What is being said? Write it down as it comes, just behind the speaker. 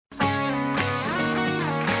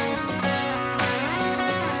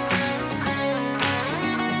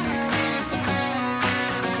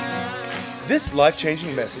This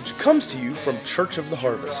life-changing message comes to you from Church of the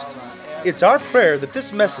Harvest. It's our prayer that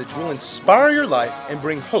this message will inspire your life and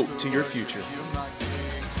bring hope to your future.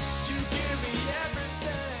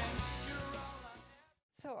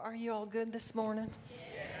 So are you all good this morning?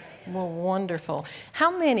 Well, wonderful.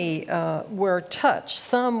 How many were touched,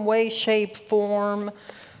 some way, shape, form,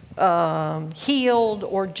 healed,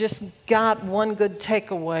 or just got one good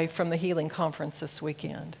takeaway from the healing conference this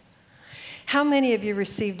weekend? How many of you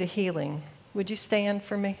received a healing? Would you stand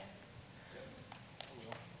for me?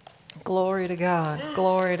 Glory to God,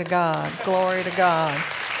 glory to God, glory to God,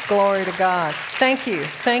 glory to God. Thank you,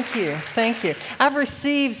 thank you, thank you. I've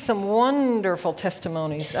received some wonderful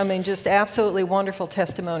testimonies. I mean, just absolutely wonderful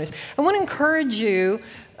testimonies. I want to encourage you.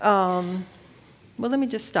 Well, let me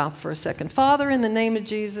just stop for a second. Father, in the name of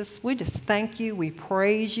Jesus, we just thank you, we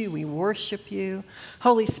praise you, we worship you.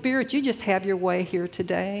 Holy Spirit, you just have your way here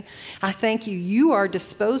today. I thank you. You are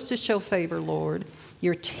disposed to show favor, Lord.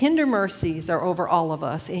 Your tender mercies are over all of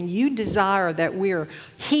us, and you desire that we're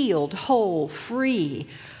healed, whole, free,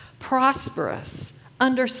 prosperous,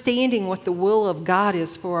 understanding what the will of God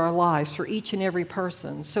is for our lives, for each and every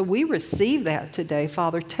person. So we receive that today,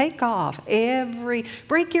 Father. Break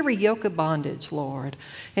every yoke of bondage, Lord.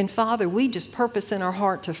 And Father, we just purpose in our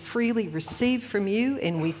heart to freely receive from you,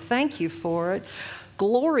 and we thank you for it.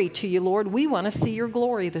 Glory to you, Lord. We want to see your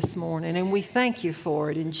glory this morning, and we thank you for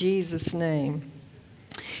it in Jesus' name.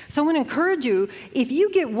 So I want to encourage you, if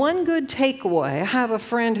you get one good takeaway, I have a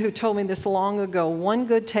friend who told me this long ago, one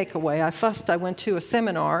good takeaway. I went to a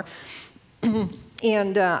seminar,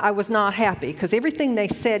 and I was not happy because everything they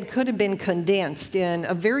said could have been condensed in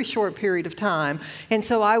a very short period of time. And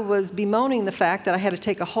so I was bemoaning the fact that I had to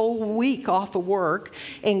take a whole week off of work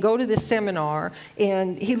and go to this seminar.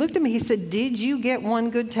 And he looked at me, he said, "Did you get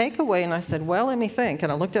one good takeaway?" And I said, "Well, let me think."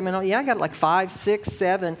 And I looked at him and, "Yeah, I got like 5, 6,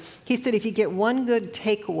 7. He said, "If you get one good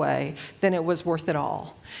takeaway, then it was worth it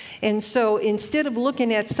all." And so instead of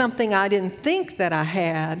looking at something I didn't think that I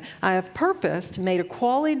had, I have purposed, made a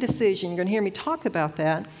quality decision. You're going to hear me talk about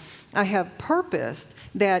that. I have purposed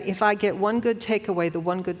that if I get one good takeaway, the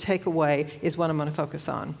one good takeaway is what I'm going to focus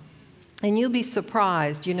on. And you'll be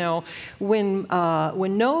surprised, when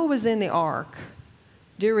Noah was in the ark,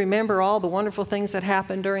 do you remember all the wonderful things that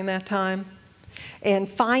happened during that time? And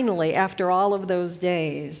finally, after all of those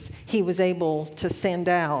days, he was able to send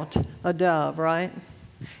out a dove, right?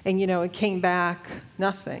 And, it came back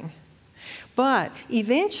nothing. But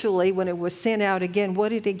eventually, when it was sent out again, what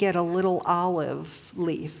did it get? A little olive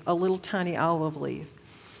leaf, a little tiny olive leaf.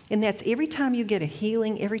 And that's every time you get a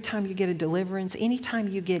healing, every time you get a deliverance, anytime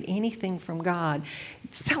you get anything from God,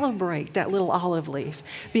 celebrate that little olive leaf.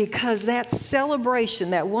 Because that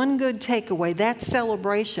celebration, that one good takeaway, that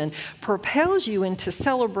celebration propels you into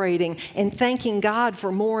celebrating and thanking God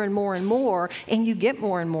for more and more and more, and you get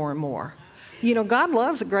more and more and more. God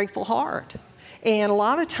loves a grateful heart. And a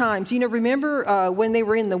lot of times, remember when they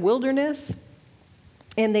were in the wilderness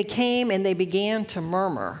and they came and they began to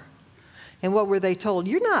murmur. And what were they told?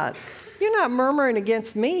 You're not murmuring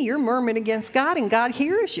against me. You're murmuring against God, and God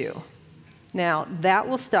hears you. Now, that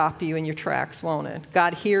will stop you in your tracks, won't it?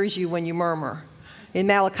 God hears you when you murmur. In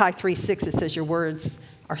Malachi 3:6, it says your words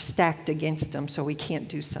are stacked against him, so we can't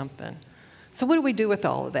do something. So what do we do with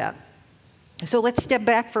all of that? So let's step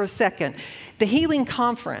back for a second. The healing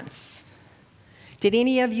conference. Did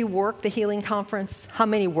any of you work the healing conference? How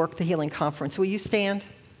many worked the healing conference? Will you stand?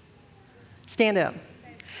 Stand up.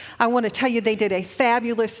 I want to tell you they did a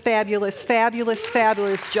fabulous, fabulous, fabulous,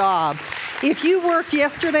 fabulous job. If you worked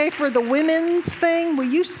yesterday for the women's thing, will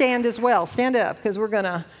you stand as well? Stand up, because we're going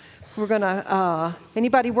to,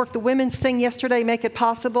 anybody work the women's thing yesterday, make it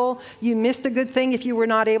possible? You missed a good thing if you were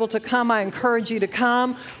not able to come. I encourage you to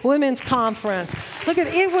come. Women's conference. Look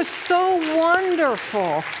at it was so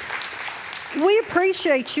wonderful. We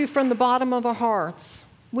appreciate you from the bottom of our hearts.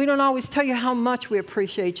 We don't always tell you how much we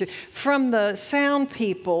appreciate you. From the sound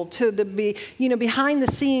people to the behind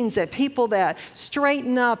the scenes, that people that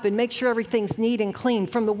straighten up and make sure everything's neat and clean,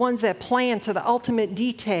 from the ones that plan to the ultimate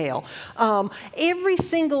detail. Every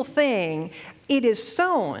single thing, it is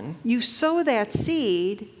sown. You sow that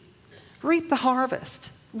seed, reap the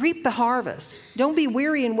harvest. Reap the harvest. Don't be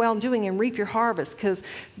weary in well-doing, and reap your harvest, because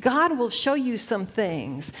God will show you some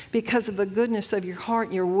things because of the goodness of your heart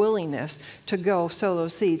and your willingness to go sow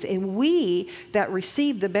those seeds. And we that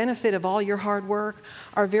receive the benefit of all your hard work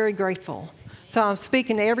are very grateful. So I'm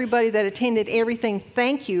speaking to everybody that attended everything.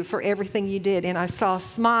 Thank you for everything you did. And I saw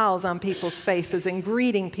smiles on people's faces and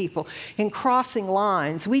greeting people and crossing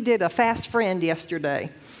lines. We did a Fast Friend yesterday,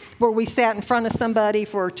 where we sat in front of somebody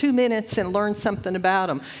for 2 minutes and learned something about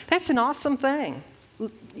them. That's an awesome thing.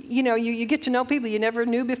 you get to know people you never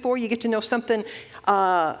knew before. You get to know something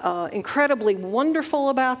incredibly wonderful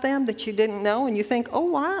about them that you didn't know, and you think, oh,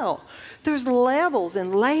 wow, there's levels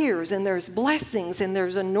and layers, and there's blessings, and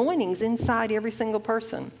there's anointings inside every single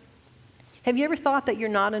person. Have you ever thought that you're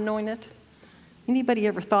not anointed? Anybody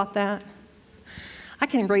ever thought that? I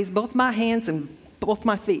can raise both my hands and both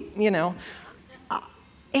my feet,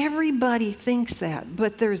 Everybody thinks that,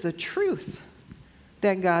 but there's a truth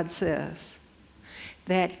that God says,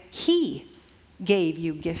 that He gave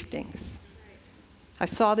you giftings. I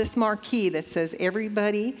saw this marquee that says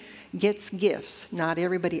everybody gets gifts, not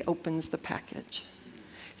everybody opens the package.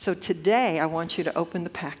 So today I want you to open the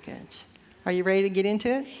package. Are you ready to get into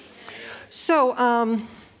it? So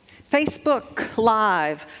Facebook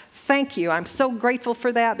Live, thank you. I'm so grateful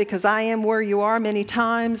for that because I am where you are many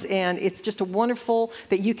times, and it's just wonderful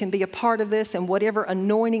that you can be a part of this, and whatever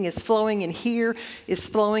anointing is flowing in here is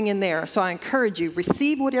flowing in there. So I encourage you,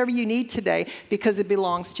 receive whatever you need today because it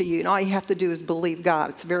belongs to you, and all you have to do is believe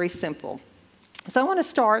God. It's very simple. So I want to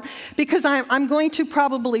start because I'm going to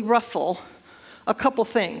probably ruffle a couple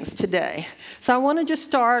things today. So I want to just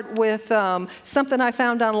start with something I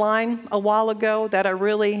found online a while ago that I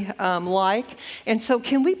really like. And so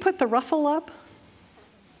can we put the ruffle up?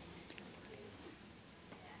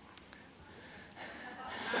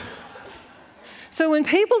 So when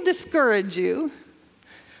people discourage you,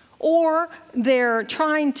 or they're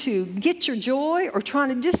trying to get your joy, or trying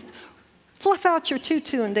to just fluff out your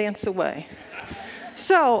tutu and dance away.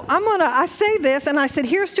 So I say this, and I said,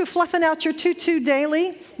 here's to fluffing out your tutu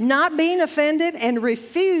daily, not being offended, and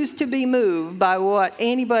refuse to be moved by what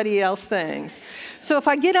anybody else thinks. So if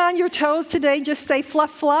I get on your toes today, just say fluff,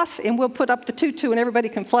 fluff, and we'll put up the tutu, and everybody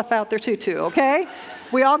can fluff out their tutu, okay?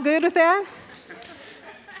 We all good with that?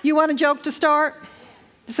 You want a joke to start?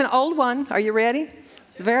 It's an old one. Are you ready?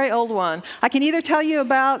 It's a very old one. I can either tell you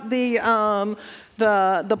about the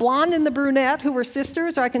blonde and the brunette who were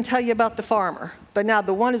sisters, or I can tell you about the farmer. But now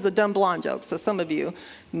the one is a dumb blonde joke, so some of you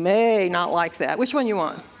may not like that. Which one you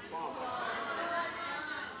want?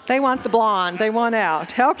 They want the blonde. They want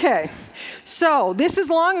out. Okay. So this is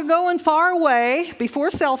long ago and far away,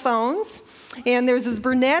 before cell phones. And there's this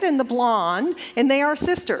brunette and the blonde, and they are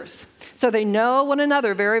sisters. So they know one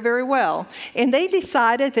another very, very well. And they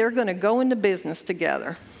decided they're going to go into business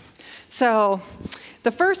together. So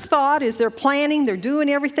the first thought is they're planning, they're doing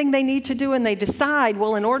everything they need to do, and they decide,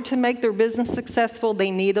 well, in order to make their business successful,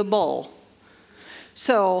 they need a bull.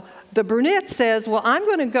 So the brunette says, well, I'm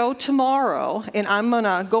going to go tomorrow, and I'm going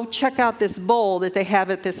to go check out this bull that they have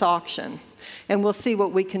at this auction, and we'll see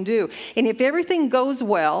what we can do. And if everything goes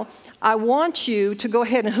well, I want you to go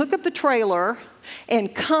ahead and hook up the trailer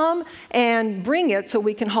and come and bring it so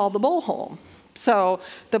we can haul the bull home. So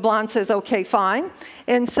the blonde says, okay, fine.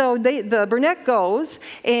 And so the brunette goes,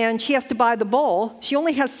 and she has to buy the bull. She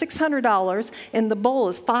only has $600, and the bull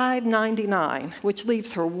is $5.99, which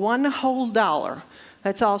leaves her $1 whole.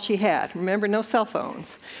 That's all she had. Remember, no cell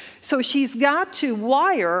phones. So she's got to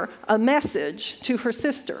wire a message to her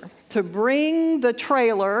sister to bring the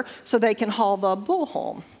trailer so they can haul the bull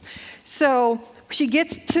home. So she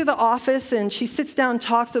gets to the office, and she sits down and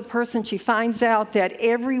talks to the person. She finds out that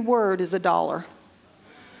every word is $1.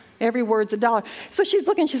 Every word's $1. So she's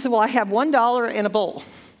looking, she said, well, I have $1 and a bull,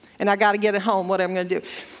 and I got to get it home. What am I going to do?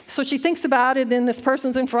 So she thinks about it, and this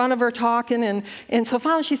person's in front of her talking, and so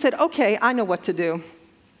finally she said, okay, I know what to do.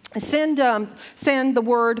 Send the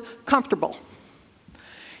word comfortable.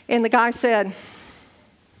 And the guy said,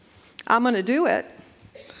 I'm going to do it.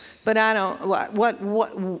 But I don't,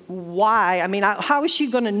 why? I mean, how is she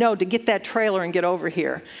going to know to get that trailer and get over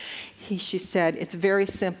here? She said, it's very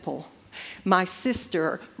simple. My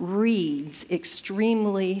sister reads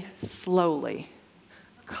extremely slowly.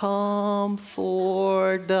 Comfortable.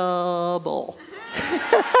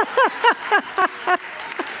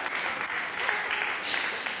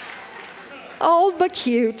 Old but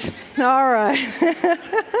cute. All right.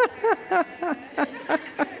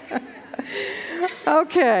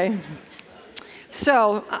 Okay,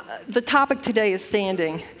 so the topic today is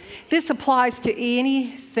standing. This applies to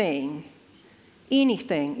anything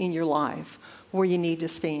in your life where you need to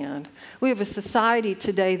stand. We have a society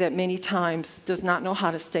today that many times does not know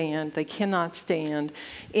how to stand. They cannot stand,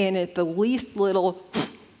 and at the least little,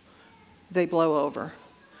 they blow over.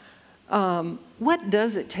 What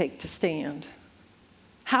does it take to stand?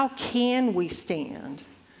 How can we stand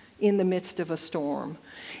in the midst of a storm?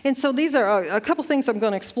 And so these are a couple things I'm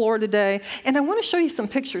going to explore today. And I want to show you some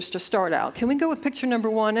pictures to start out. Can we go with picture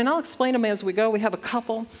number 1? And I'll explain them as we go. We have a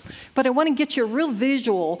couple. But I want to get you a real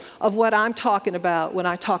visual of what I'm talking about when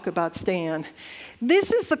I talk about stand.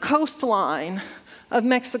 This is the coastline of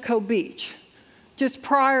Mexico Beach, just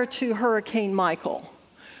prior to Hurricane Michael,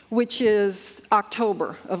 which is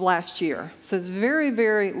October of last year. So it's very,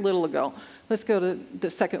 very little ago. Let's go to the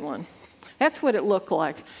second one. That's what it looked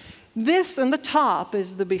like. This on the top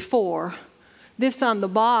is the before. This on the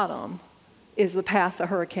bottom is the path the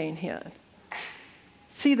hurricane hit.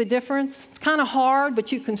 See the difference? It's kind of hard,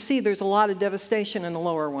 but you can see there's a lot of devastation in the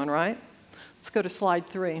lower one, right? Let's go to slide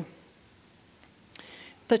 3.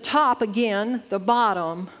 The top again, the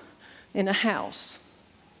bottom in a house.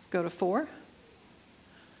 Let's go to 4.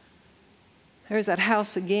 There's that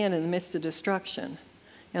house again in the midst of destruction.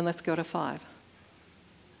 And let's go to 5.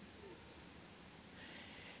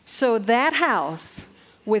 So that house,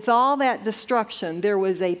 with all that destruction, there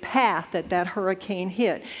was a path that hurricane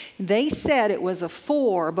hit. They said it was a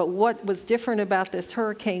 4, but what was different about this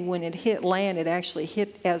hurricane, when it hit land, it actually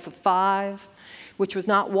hit as a 5, which was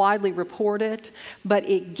not widely reported, but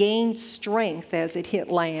it gained strength as it hit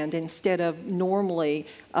land instead of normally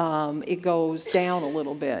it goes down a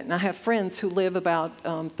little bit. And I have friends who live about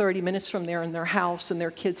 30 minutes from there, and their house and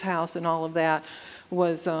their kids' house and all of that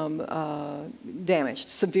was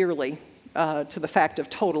damaged severely to the fact of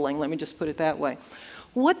totaling. Let me just put it that way.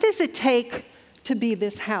 What does it take to be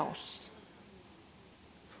this house?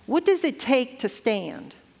 What does it take to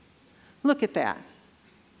stand? Look at that.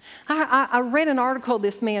 I read an article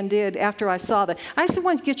this man did after I saw that. I just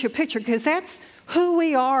wanted to get you a picture because that's who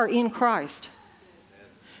we are in Christ.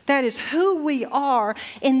 That is who we are,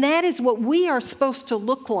 and that is what we are supposed to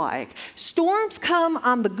look like. Storms come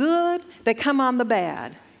on the good, they come on the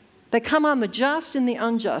bad. They come on the just and the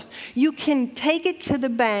unjust. You can take it to the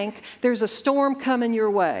bank. There's a storm coming your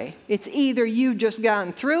way. It's either you've just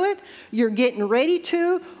gotten through it, you're getting ready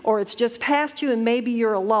to, or it's just past you and maybe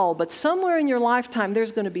you're a lull. But somewhere in your lifetime,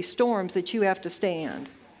 there's going to be storms that you have to stand.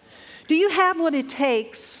 Do you have what it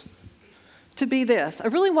takes to be this? I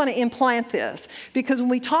really want to implant this, because when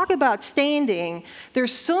we talk about standing,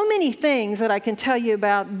 there's so many things that I can tell you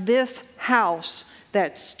about this house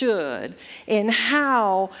that stood and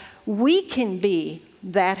how we can be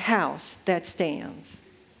that house that stands.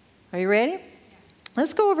 Are you ready?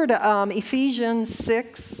 Let's go over to Ephesians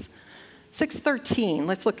 6:13.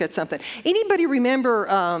 Let's look at something. Anybody remember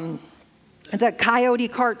the Coyote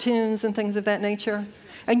cartoons and things of that nature?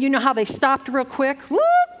 And you know how they stopped real quick? Whoop!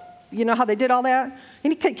 You know how they did all that?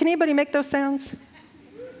 Can anybody make those sounds?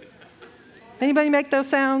 Anybody make those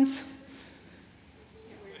sounds?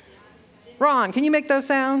 Ron, can you make those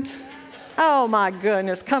sounds? Oh my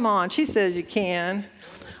goodness, come on. She says you can.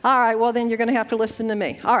 All right, well then you're going to have to listen to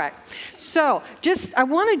me. All right. So, I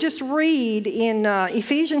want to just read in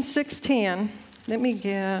Ephesians 6:10. Let me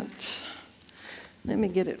get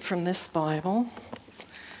it from this Bible.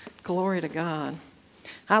 Glory to God.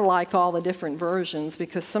 I like all the different versions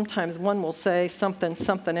because sometimes one will say something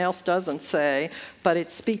else doesn't say, but it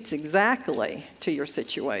speaks exactly to your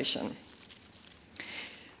situation.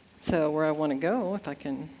 So where I want to go, if I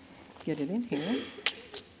can get it in here.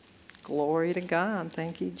 Glory to God.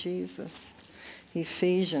 Thank you, Jesus.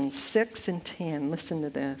 Ephesians 6:10. Listen to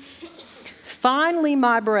this. Finally,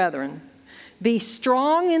 my brethren, be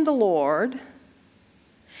strong in the Lord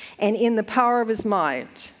and in the power of his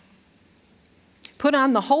might. Put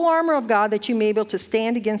on the whole armor of God that you may be able to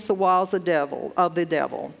stand against the wiles of the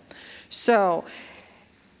devil. So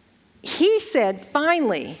he said,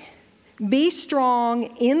 finally, be strong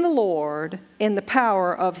in the Lord and the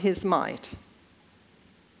power of his might.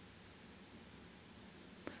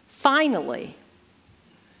 Finally,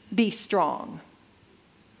 be strong.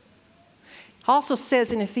 Also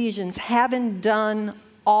says in Ephesians, having done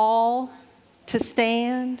all to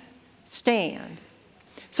stand, stand.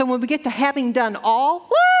 So when we get to having done all,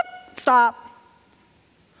 whoop, stop.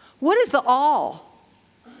 What is the all?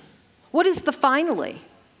 What is the finally?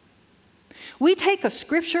 We take a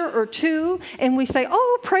scripture or two and we say,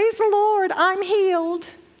 oh, praise the Lord, I'm healed.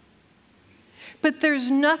 But there's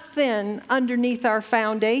nothing underneath our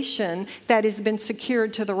foundation that has been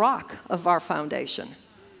secured to the rock of our foundation.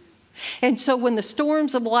 And so when the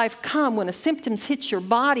storms of life come, when the symptoms hit your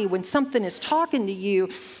body, when something is talking to you,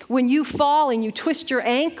 when you fall and you twist your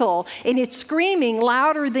ankle and it's screaming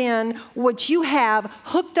louder than what you have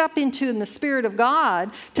hooked up into in the Spirit of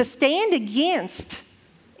God to stand against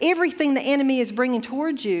everything the enemy is bringing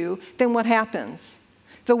towards you, then what happens?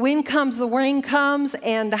 The wind comes, the rain comes,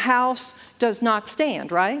 and the house does not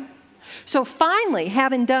stand, right? So finally,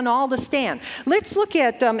 having done all to stand, let's look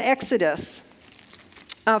at Exodus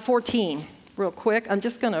 14 real quick. I'm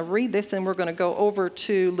just going to read this and we're going to go over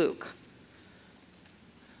to Luke.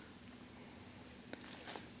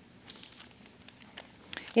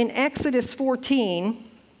 In Exodus 14,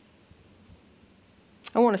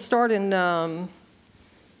 I want to start in,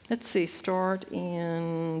 start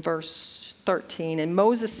in verse 13. And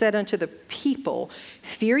Moses said unto the people,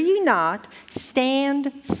 Fear ye not,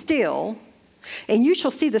 stand still, and you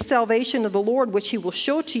shall see the salvation of the Lord, which he will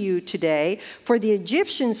show to you today. For the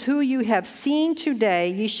Egyptians who you have seen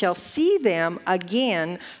today, ye shall see them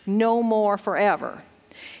again no more forever.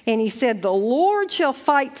 And he said, The Lord shall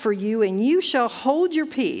fight for you, and you shall hold your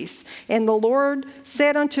peace. And the Lord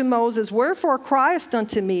said unto Moses, Wherefore criest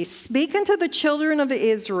unto me? Speak unto the children of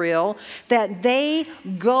Israel that they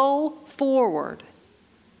go forward.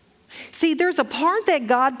 See, there's a part that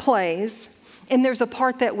God plays, and there's a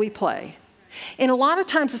part that we play. And a lot of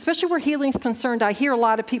times, especially where healing's concerned, I hear a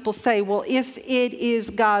lot of people say, well, if it is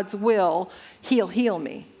God's will, he'll heal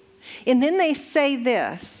me. And then they say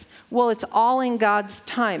this, well, it's all in God's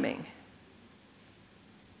timing.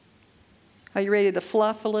 Are you ready to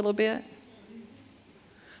fluff a little bit?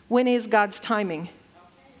 When is God's timing?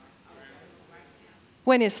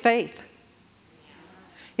 When is faith?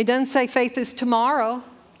 It doesn't say faith is tomorrow.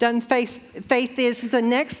 Doesn't faith is the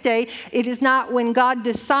next day. It is not when God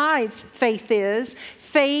decides faith is.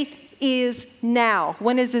 Faith is now.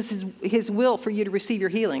 When is this his will for you to receive your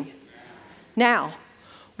healing? Now.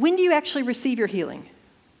 When do you actually receive your healing?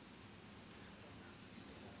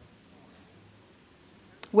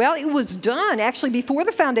 Well, it was done actually before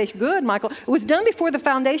the foundation. Good, Michael. It was done before the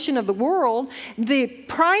foundation of the world. The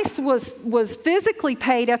price was physically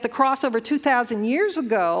paid at the cross over 2,000 years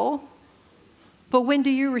ago. But when do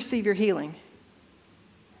you receive your healing?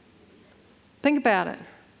 Think about it.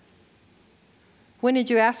 When did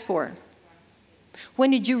you ask for it? When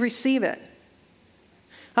did you receive it?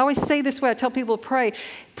 I always say this way. I tell people to pray.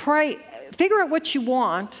 Pray. Figure out what you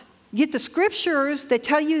want. Get the scriptures that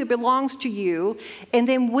tell you it belongs to you. And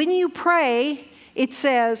then when you pray, it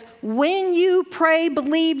says, when you pray,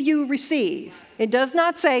 believe you receive. It does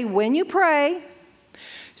not say when you pray.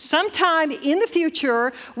 Sometime in the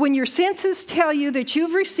future, when your senses tell you that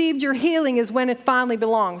you've received your healing is when it finally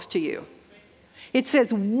belongs to you. It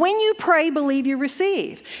says, when you pray, believe you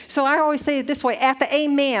receive. So I always say it this way, at the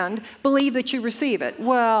amen, believe that you receive it.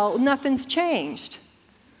 Well, nothing's changed.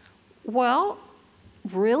 Well,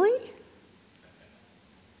 really?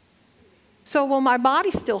 So, well, my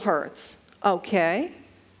body still hurts. Okay.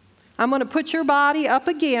 I'm going to put your body up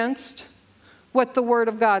against what the Word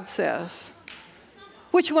of God says.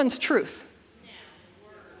 Which one's truth?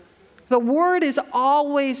 The Word is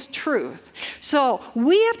always truth. So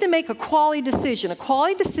we have to make a quality decision. A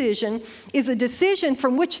quality decision is a decision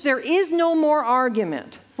from which there is no more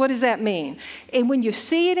argument. What does that mean? And when you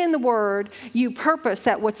see it in the Word, you purpose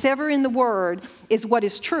that whatever in the Word is what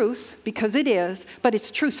is truth, because it is, but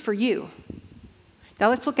it's truth for you. Now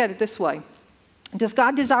let's look at it this way. Does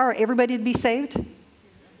God desire everybody to be saved?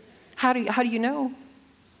 How do you know?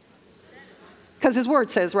 Because his word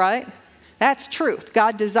says, right? That's truth.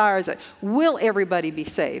 God desires it. Will everybody be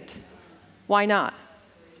saved? Why not?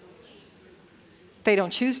 They don't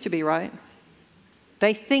choose to be, right?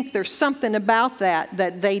 They think there's something about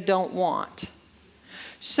that they don't want.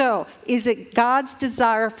 So, is it God's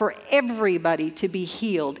desire for everybody to be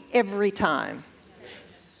healed every time?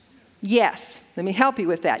 Yes. Let me help you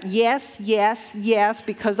with that. Yes, yes, yes,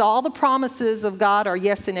 because all the promises of God are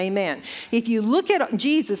yes and amen. If you look at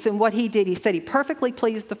Jesus and what he did, he said he perfectly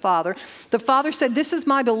pleased the Father. The Father said, this is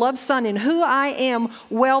my beloved Son in whom I am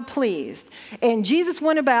well pleased. And Jesus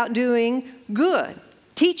went about doing good,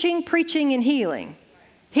 teaching, preaching, and healing.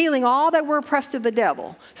 Healing all that were oppressed of the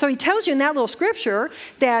devil. So he tells you in that little scripture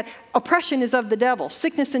that oppression is of the devil,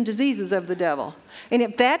 sickness and disease is of the devil. And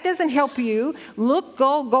if that doesn't help you,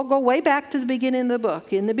 go way back to the beginning of the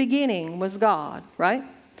book. In the beginning was God, right?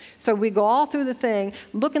 So we go all through the thing.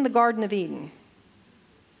 Look in the Garden of Eden.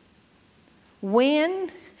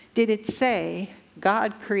 When did it say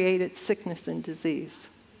God created sickness and disease?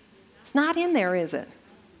 It's not in there, is it?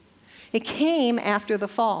 It came after the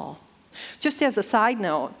fall. Just as a side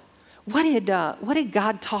note, what did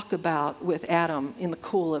God talk about with Adam in the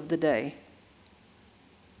cool of the day?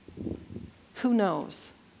 Who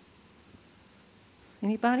knows?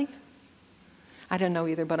 Anybody? I don't know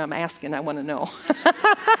either, but I'm asking. I want to know.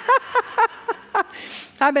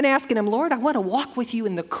 I've been asking him, Lord, I want to walk with you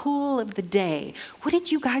in the cool of the day. What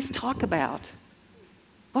did you guys talk about?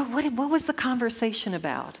 What was the conversation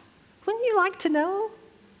about? Wouldn't you like to know?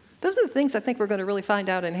 Those are the things I think we're going to really find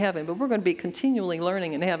out in heaven, but we're going to be continually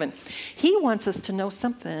learning in heaven. He wants us to know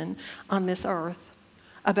something on this earth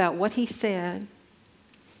about what he said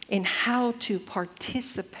and how to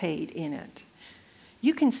participate in it.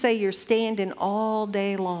 You can say you're standing all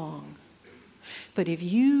day long, but if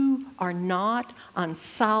you are not on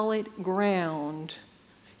solid ground,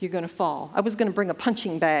 you're going to fall. I was going to bring a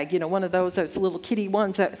punching bag, one of those little kitty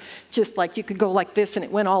ones that just like you could go like this and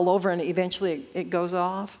it went all over and eventually it goes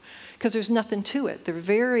off. Because there's nothing to it. They're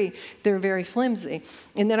very flimsy.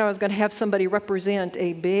 And then I was going to have somebody represent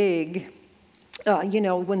a big,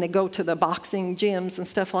 when they go to the boxing gyms and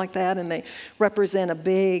stuff like that, and they represent a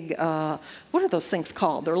big, what are those things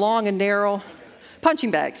called? They're long and narrow. Punching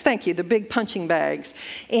bags, thank you, the big punching bags.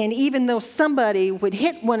 And even though somebody would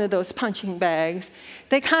hit one of those punching bags,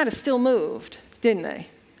 they kind of still moved, didn't they?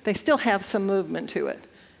 They still have some movement to it.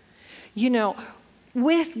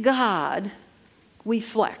 With God, we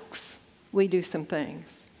flex. We do some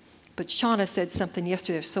things. But Shauna said something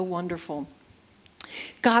yesterday so wonderful.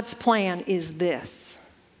 God's plan is this.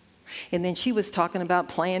 And then she was talking about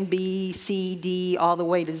plan B, C, D, all the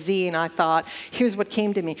way to Z. And I thought, here's what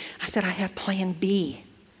came to me. I said, I have plan B.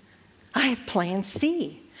 I have plan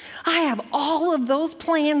C. I have all of those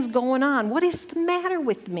plans going on. What is the matter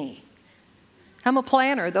with me? I'm a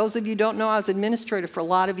planner. Those of you who don't know, I was administrator for a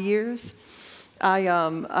lot of years.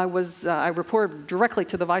 I reported directly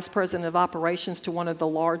to the vice president of operations to one of the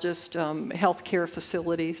largest healthcare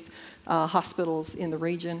facilities, hospitals in the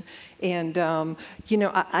region. And,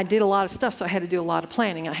 I did a lot of stuff, so I had to do a lot of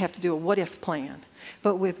planning. I have to do a what-if plan.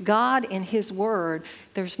 But with God and His Word,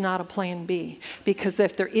 there's not a plan B. Because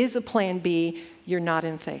if there is a plan B, you're not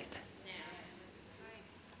in faith.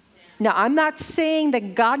 Now, I'm not saying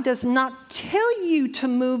that God does not tell you to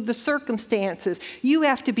move the circumstances. You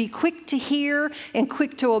have to be quick to hear and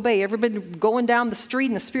quick to obey. Everybody going down the street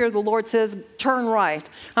and the Spirit of the Lord says, turn right.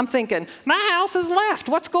 I'm thinking, my house is left.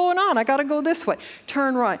 What's going on? I got to go this way.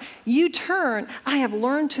 Turn right. You turn. I have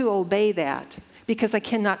learned to obey that. Because I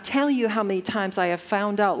cannot tell you how many times I have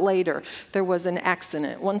found out later there was an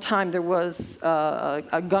accident. One time there was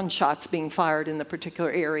a gunshots being fired in the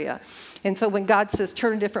particular area. And so when God says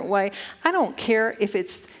turn a different way, I don't care if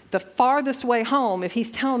it's the farthest way home. If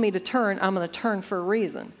He's telling me to turn, I'm going to turn for a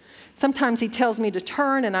reason. Sometimes He tells me to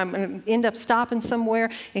turn and I'm going to end up stopping somewhere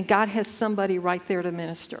and God has somebody right there to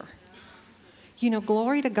minister.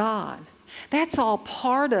 Glory to God. That's all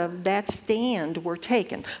part of that stand we're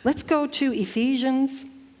taking. Let's go to Ephesians.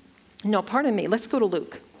 No, pardon me. Let's go to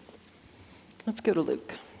Luke. Let's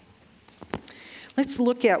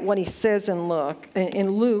look at what he says in Luke,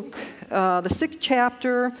 the 6th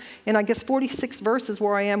chapter, and I guess 46 verses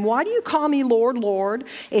where I am. Why do you call me Lord, Lord,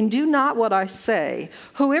 and do not what I say?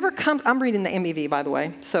 Whoever comes, I'm reading the MEV, by the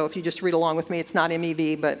way, so if you just read along with me, it's not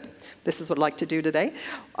MEV, but this is what I'd like to do today.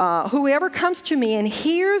 Whoever comes to me and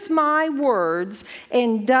hears my words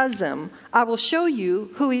and does them, I will show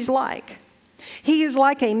you who he's like. He is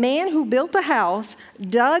like a man who built a house,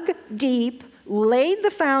 dug deep, laid the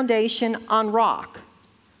foundation on rock.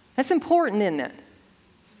 That's important, isn't it?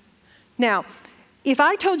 Now, if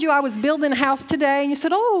I told you I was building a house today and you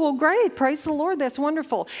said, oh, well, great, praise the Lord, that's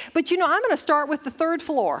wonderful. But I'm going to start with the 3rd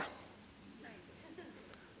floor.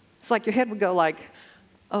 It's like your head would go like,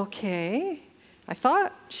 okay, I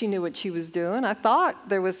thought she knew what she was doing. I thought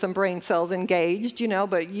there was some brain cells engaged,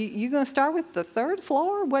 but you going to start with the 3rd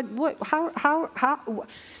floor? How?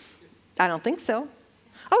 I don't think so.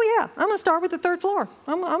 Oh, yeah, I'm going to start with the 3rd floor.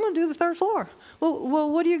 I'm going to do the 3rd floor. Well,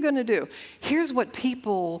 what are you going to do? Here's what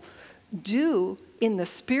people do in the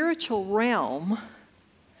spiritual realm,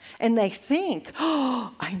 and they think,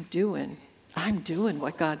 oh, I'm doing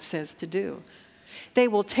what God says to do. They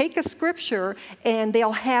will take a scripture and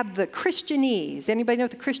they'll have the Christianese. Anybody know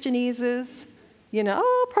what the Christianese is?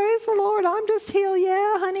 Oh, praise the Lord, I'm just healed.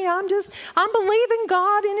 Yeah, honey, I'm believing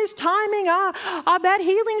God in His timing. That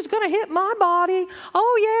healing is going to hit my body.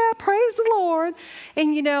 Oh, yeah, praise the Lord.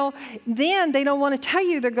 And, then they don't want to tell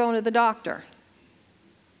you they're going to the doctor.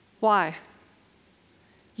 Why?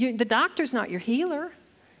 The doctor's not your healer,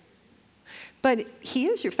 but he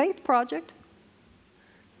is your faith project.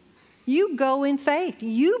 You go in faith.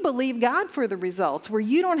 You believe God for the results. Where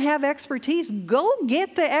you don't have expertise, go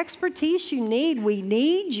get the expertise you need. We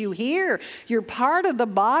need you here. You're part of the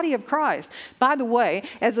body of Christ. By the way,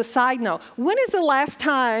 as a side note, when is the last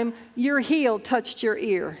time your heel touched your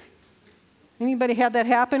ear? Anybody had that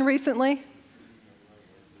happen recently?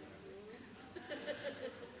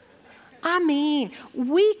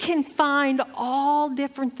 We can find all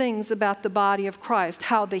different things about the body of Christ,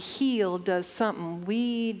 how the heel does something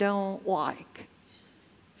we don't like.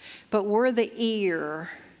 But we're the ear,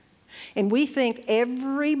 and we think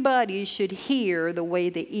everybody should hear the way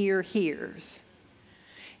the ear hears.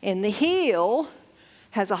 And the heel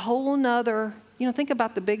has a whole nother, think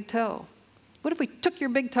about the big toe. What if we took your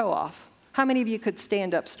big toe off? How many of you could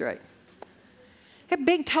stand up straight? That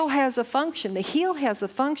big toe has a function. The heel has a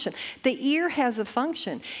function. The ear has a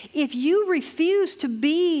function. If you refuse to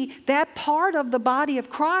be that part of the body of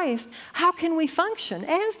Christ, how can we function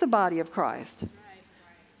as the body of Christ?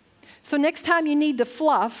 So next time you need to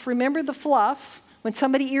fluff, remember the fluff. When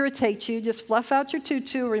somebody irritates you, just fluff out your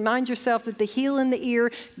tutu. Remind yourself that the heel and the ear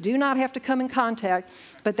do not have to come in contact,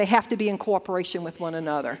 but they have to be in cooperation with one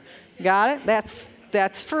another. Got it?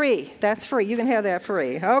 That's free. That's free. You can have that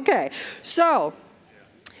free. Okay. So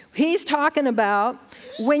he's talking about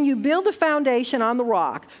when you build a foundation on the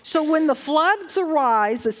rock. So when the floods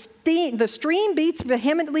arise, the stream beats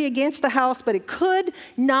vehemently against the house, but it could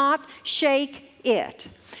not shake it.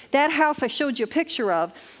 That house I showed you a picture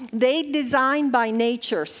of, they designed by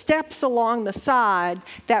nature steps along the side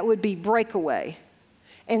that would be breakaway.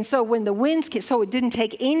 And so when the winds came, so it didn't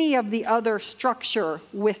take any of the other structure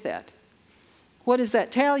with it. What does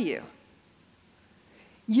that tell you?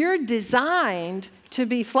 You're designed to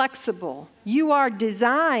be flexible. You are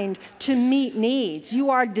designed to meet needs. You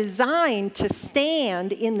are designed to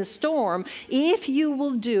stand in the storm if you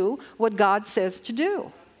will do what God says to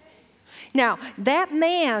do. Now, that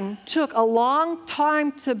man took a long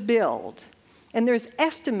time to build, and there's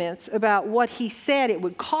estimates about what he said it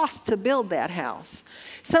would cost to build that house.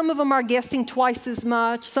 Some of them are guessing twice as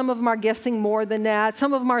much. Some of them are guessing more than that.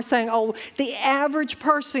 Some of them are saying, oh, the average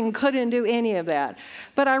person couldn't do any of that.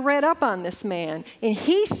 But I read up on this man, and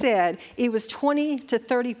he said it was 20 to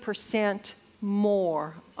 30%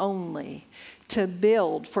 more only to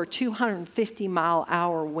build for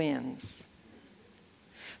 250-mile-hour winds.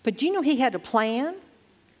 But do you know he had a plan?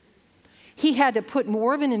 He had to put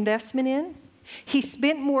more of an investment in. He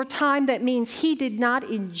spent more time. That means he did not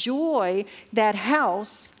enjoy that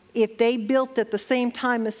house if they built at the same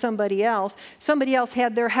time as somebody else. Somebody else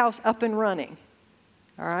had their house up and running.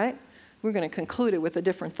 All right? We're going to conclude it with a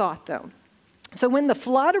different thought, though. So when the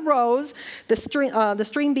flood arose, the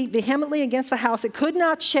stream beat vehemently against the house. It could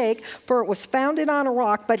not shake, for it was founded on a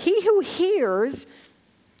rock. But he who hears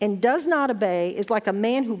and does not obey is like a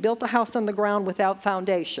man who built a house on the ground without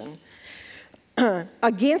foundation,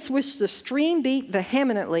 against which the stream beat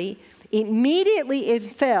vehemently. Immediately it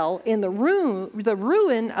fell, and the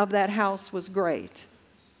ruin of that house was great.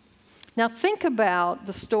 Now think about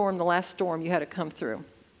the last storm you had to come through.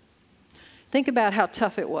 Think about how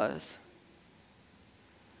tough it was.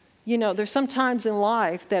 You know, there's some times in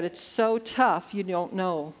life that it's so tough you don't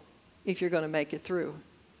know if you're going to make it through.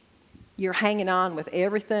 You're hanging on with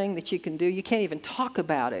everything that you can do. You can't even talk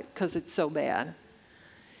about it because it's so bad.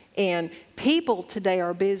 And people today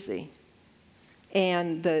are busy.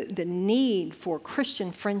 And the need for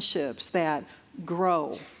Christian friendships that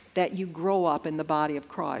grow, that you grow up in the body of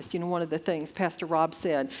Christ. You know, one of the things Pastor Rob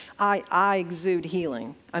said, I exude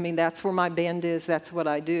healing. I mean, that's where my bend is. That's what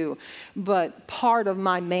I do. But part of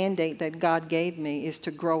my mandate that God gave me is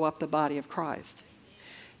to grow up the body of Christ.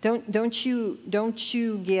 Don't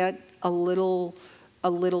you get a little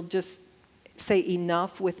just say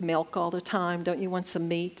enough with milk all the time? Don't you want some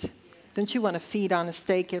meat? Don't you want to feed on a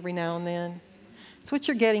steak every now and then? It's what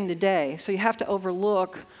you're getting today. So you have to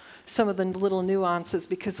overlook some of the little nuances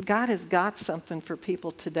because God has got something for people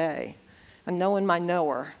today. And knowing my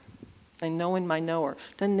knower.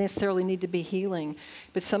 Doesn't necessarily need to be healing,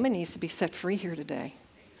 but somebody needs to be set free here today.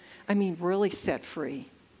 I mean, really set free.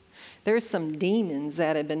 There's some demons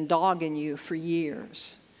that have been dogging you for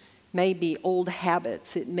years. Maybe old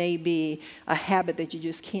habits. It may be a habit that you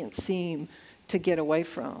just can't seem to get away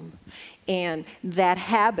from. And that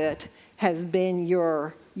habit has been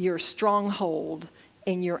your stronghold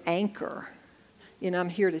and your anchor. And I'm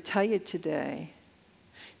here to tell you today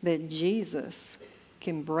that Jesus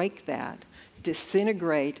can break that,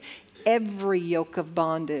 disintegrate every yoke of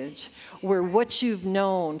bondage, where what you've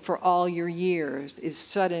known for all your years is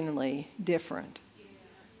suddenly different.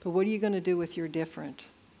 But what are you going to do with your different?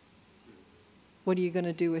 What are you going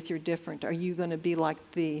to do with your different? Are you going to be like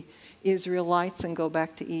the Israelites and go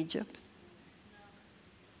back to Egypt?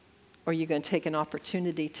 Or are you going to take an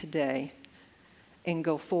opportunity today and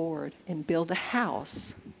go forward and build a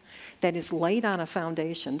house that is laid on a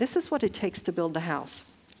foundation? This is what it takes to build a house.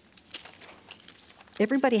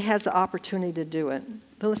 Everybody has the opportunity to do it.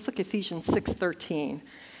 But let's look at Ephesians 6:13.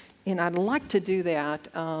 And I'd like to do that.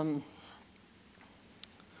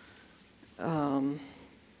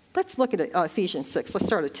 Let's look at Ephesians 6. Let's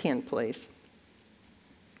start at 10, please.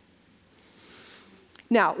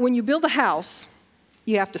 Now, when you build a house,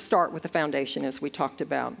 you have to start with the foundation, as we talked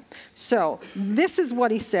about. So this is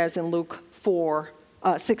what he says in Luke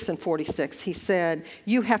 6:46. He said,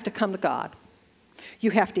 you have to come to God.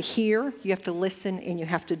 You have to hear, you have to listen, and you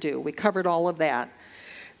have to do. We covered all of that.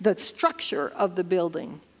 The structure of the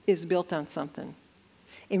building is built on something.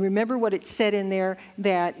 And remember what it said in there,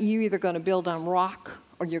 that you're either going to build on rock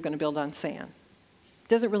or you're going to build on sand. It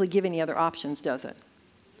doesn't really give any other options, does it?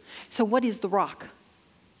 So what is the rock?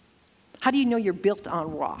 How do you know you're built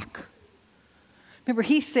on rock? Remember,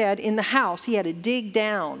 he said in the house he had to dig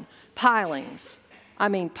down pilings.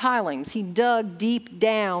 He dug deep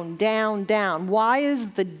down, down, down. Why is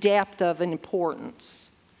the depth of an importance?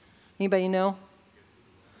 Anybody know?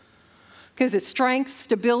 Because it's strength,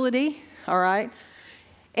 stability, all right?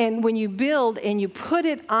 And when you build and you put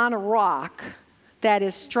it on a rock, that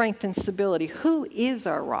is strength and stability. Who is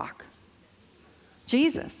our rock?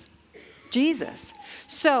 Jesus. Jesus.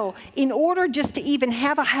 So in order just to even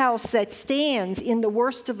have a house that stands in the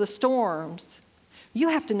worst of the storms, you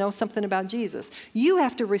have to know something about Jesus. You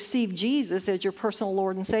have to receive Jesus as your personal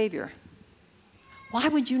Lord and Savior. Why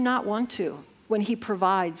would you not want to when he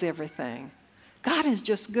provides everything? God is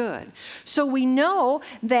just good. So we know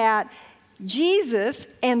that Jesus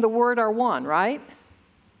and the Word are one, right?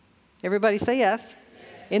 Everybody say yes.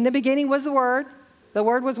 In the beginning was the Word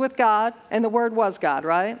was with God, and the Word was God,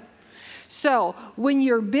 right? So when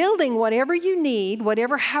you're building whatever you need,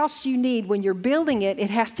 whatever house you need, when you're building it, it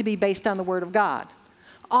has to be based on the Word of God.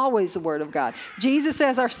 Always the Word of God. Jesus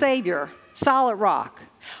as our Savior, solid rock.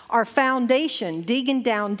 Our foundation, digging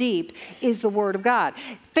down deep, is the Word of God.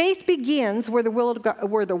 Faith begins where the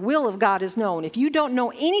will of God is known. If you don't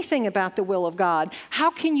know anything about the will of God,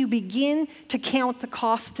 how can you begin to count the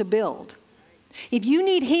cost to build? If you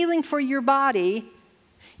need healing for your body,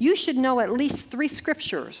 you should know at least 3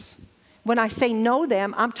 scriptures. When I say know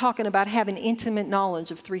them, I'm talking about having intimate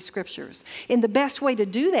knowledge of 3 scriptures. And the best way to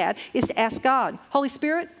do that is to ask God, Holy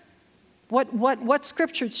Spirit, what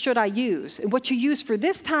scriptures should I use? And what you use for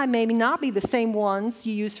this time may not be the same ones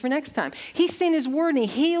you use for next time. He sent his word and he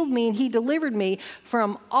healed me and he delivered me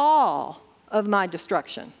from all of my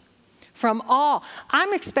destruction. From all.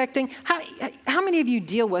 I'm expecting, how many of you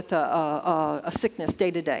deal with a sickness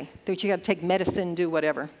day to day? That you got to take medicine, do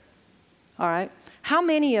whatever? All right. How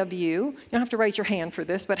many of you, you don't have to raise your hand for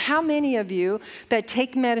this, but how many of you that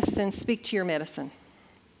take medicine speak to your medicine?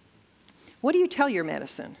 What do you tell your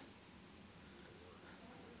medicine?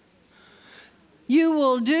 You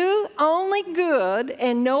will do only good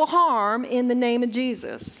and no harm in the name of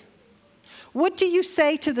Jesus. What do you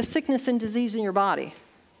say to the sickness and disease in your body?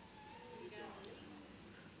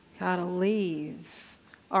 Gotta leave.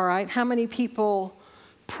 All right. How many people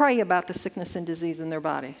pray about the sickness and disease in their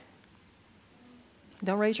body?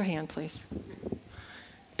 Don't raise your hand, please.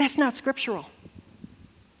 That's not scriptural.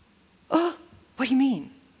 Oh, what do you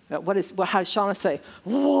mean? How does Shauna say?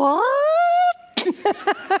 What?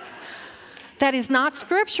 That is not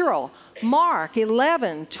scriptural. Mark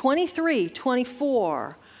 11, 23,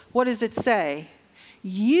 24. What does it say?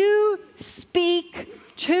 You speak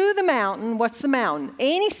to the mountain. What's the mountain?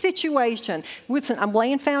 Any situation. Listen, I'm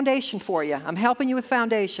laying foundation for you. I'm helping you with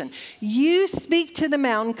foundation. You speak to the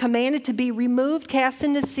mountain, command it to be removed, cast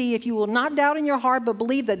into the sea. If you will not doubt in your heart, but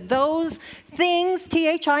believe that those things,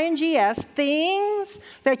 things, things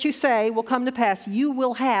that you say will come to pass, you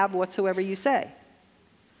will have whatsoever you say.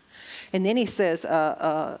 And then he says,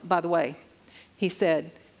 by the way, he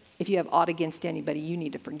said, if you have aught against anybody, you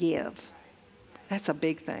need to forgive. That's a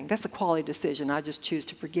big thing. That's a quality decision. I just choose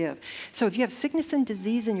to forgive. So if you have sickness and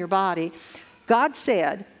disease in your body, God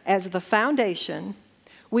said, as the foundation,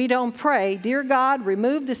 we don't pray, dear God,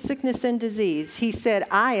 remove the sickness and disease. He said,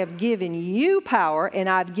 I have given you power and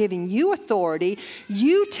I've given you authority.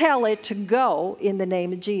 You tell it to go in the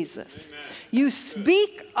name of Jesus. Amen. You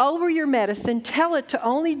speak over your medicine, tell it to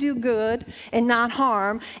only do good and not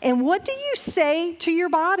harm. And what do you say to your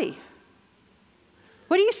body?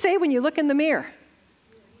 What do you say when you look in the mirror?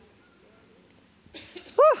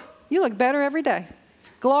 Whew, you look better every day.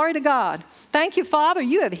 Glory to God. Thank you, Father.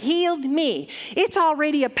 You have healed me. It's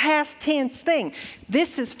already a past tense thing.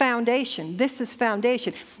 This is foundation. This is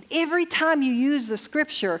foundation. Every time you use the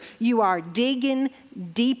scripture, you are digging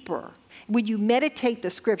deeper. When you meditate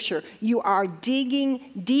the scripture, you are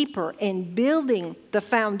digging deeper and building the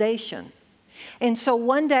foundation. And so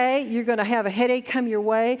one day you're going to have a headache come your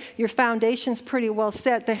way. Your foundation's pretty well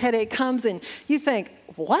set. The headache comes and you think,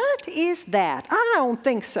 what is that? I don't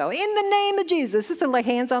think so. In the name of Jesus. This is lay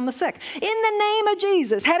hands on the sick. In the name of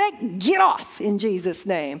Jesus. Headache, get off in Jesus'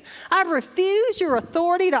 name. I refuse your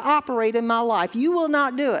authority to operate in my life. You will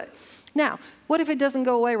not do it. Now, what if it doesn't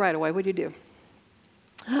go away right away? What do you do?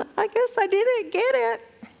 I guess I didn't get it.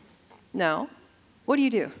 No. What do you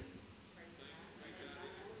do?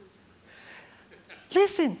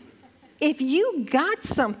 Listen, if you got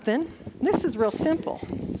something, this is real simple.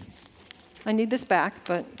 I need this back,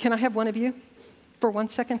 but can I have one of you for 1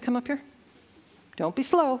 second come up here? Don't be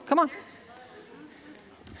slow. Come on.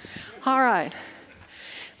 All right.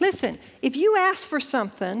 Listen, if you ask for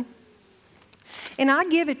something and I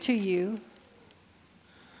give it to you,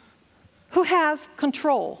 who has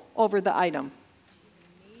control over the item?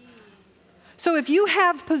 So if you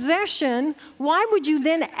have possession, why would you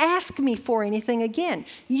then ask me for anything again?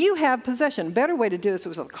 You have possession. A better way to do this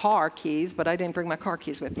was with car keys, but I didn't bring my car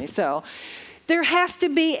keys with me. So there has to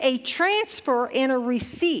be a transfer and a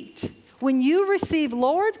receipt. When you receive,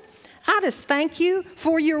 Lord, I just thank you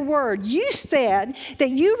for your word. You said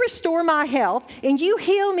that you restore my health and you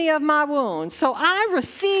heal me of my wounds. So I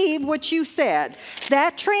receive what you said.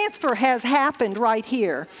 That transfer has happened right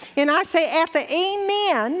here. And I say at the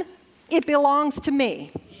amen, it belongs to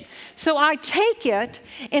me. So I take it,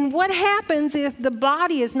 and what happens if the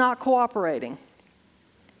body is not cooperating?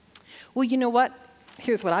 Well, you know what?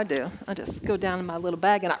 Here's what I do. I just go down in my little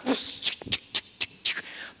bag and I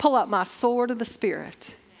pull out my sword of the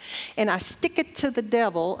Spirit. And I stick it to the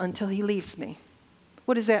devil until he leaves me.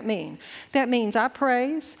 What does that mean? That means I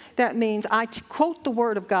praise. That means I quote the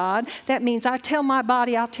Word of God. That means I tell my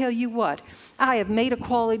body, I'll tell you what, I have made a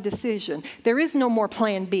quality decision. There is no more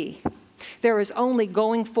plan B. There is only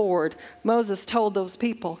going forward. Moses told those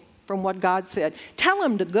people from what God said, tell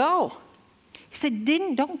them to go. He said,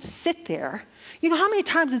 don't sit there. You know, how many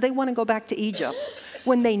times did they want to go back to Egypt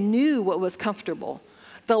when they knew what was comfortable?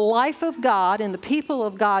 The life of God and the people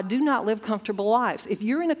of God do not live comfortable lives. If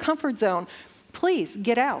you're in a comfort zone, please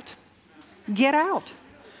get out. Get out.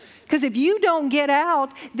 Because if you don't get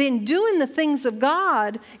out, then doing the things of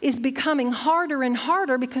God is becoming harder and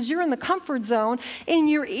harder because you're in the comfort zone and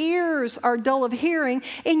your ears are dull of hearing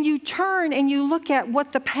and you turn and you look at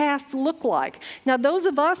what the past looked like. Now, those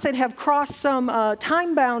of us that have crossed some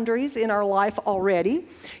time boundaries in our life already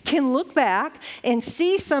can look back and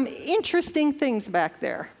see some interesting things back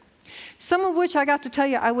there. Some of which I got to tell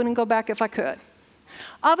you I wouldn't go back if I could.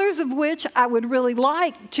 Others of which I would really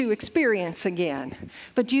like to experience again.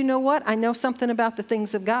 But do you know what? I know something about the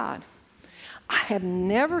things of God. I have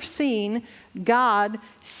never seen God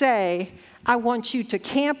say, I want you to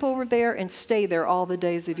camp over there and stay there all the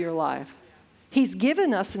days of your life. He's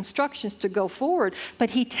given us instructions to go forward,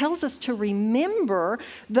 but he tells us to remember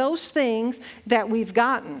those things that we've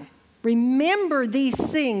gotten. Remember these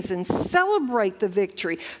things and celebrate the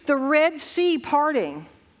victory. The Red Sea parting.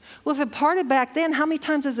 Well, if it parted back then, how many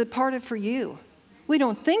times has it parted for you? We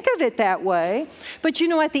don't think of it that way. But you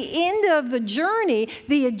know, at the end of the journey,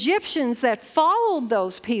 the Egyptians that followed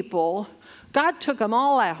those people, God took them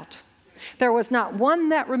all out. There was not one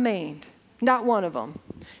that remained, not one of them.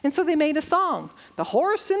 And so they made a song. The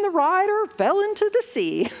horse and the rider fell into the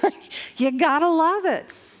sea. You gotta love it.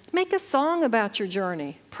 Make a song about your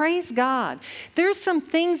journey. Praise God. There's some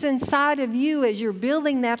things inside of you as you're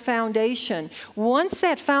building that foundation. Once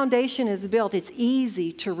that foundation is built, it's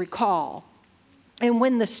easy to recall. And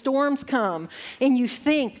when the storms come and you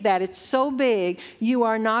think that it's so big, you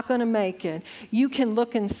are not going to make it, you can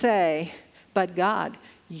look and say, but God,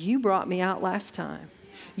 you brought me out last time.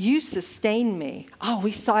 You sustained me. Oh,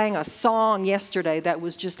 we sang a song yesterday that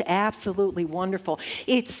was just absolutely wonderful.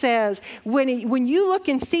 It says, when you look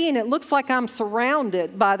and see and it looks like I'm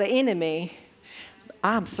surrounded by the enemy,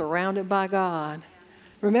 I'm surrounded by God.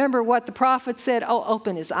 Remember what the prophet said? Oh,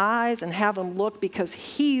 open his eyes and have him look because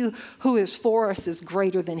he who is for us is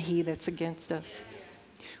greater than he that's against us.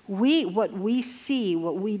 What we see,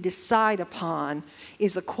 what we decide upon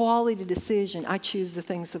is a quality decision. I choose the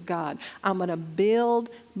things of God. I'm going to build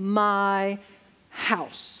my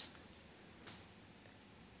house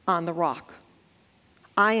on the rock.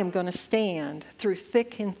 I am going to stand through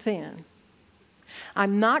thick and thin.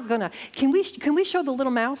 I'm not going to... Can we show the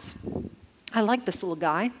little mouse? I like this little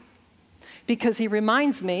guy because he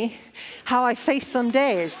reminds me how I face some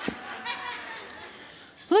days.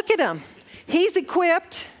 Look at him. He's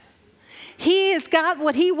equipped. He has got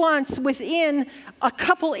what he wants within a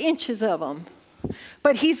couple inches of him.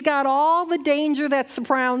 But he's got all the danger that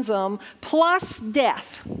surrounds him, plus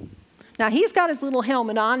death. Now, he's got his little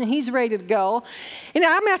helmet on, and he's ready to go. And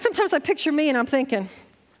sometimes I picture me, and I'm thinking,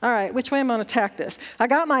 all right, which way am I going to attack this? I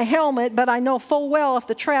got my helmet, but I know full well if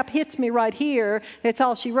the trap hits me right here, that's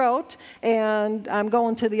all she wrote, and I'm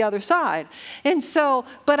going to the other side. And so,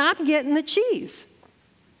 but I'm getting the cheese.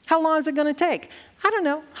 How long is it going to take? I don't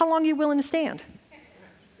know. How long are you willing to stand?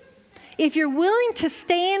 If you're willing to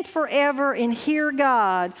stand forever and hear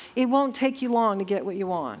God, it won't take you long to get what you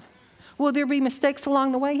want. Will there be mistakes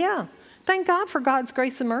along the way? Yeah. Thank God for God's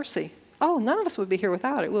grace and mercy. Oh, none of us would be here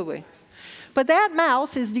without it, would we? But that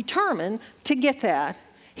mouse is determined to get that.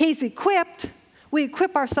 He's equipped. We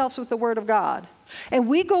equip ourselves with the Word of God. And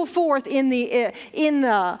we go forth in the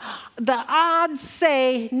odds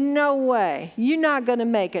say, no way, you're not going to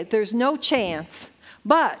make it. There's no chance.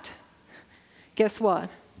 But guess what?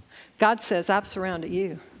 God says, I've surrounded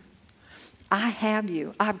you. I have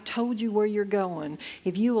you. I've told you where you're going.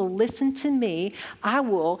 If you will listen to me, I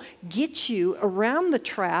will get you around the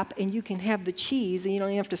trap and you can have the cheese and you don't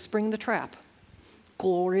even have to spring the trap.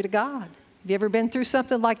 Glory to God. Have you ever been through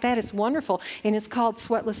something like that? It's wonderful. And it's called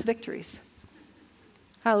sweatless victories.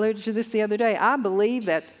 I alluded to this the other day. I believe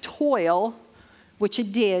that toil, which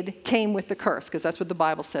it did, came with the curse, because that's what the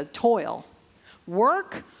Bible said. Toil.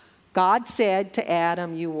 Work, God said to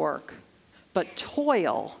Adam, you work. But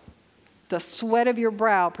toil, the sweat of your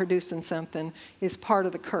brow producing something, is part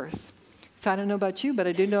of the curse. So I don't know about you, but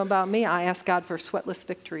I do know about me. I ask God for sweatless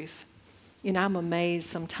victories. And I'm amazed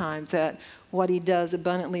sometimes at what he does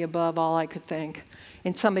abundantly above all I could think.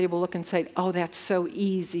 And somebody will look and say, oh, that's so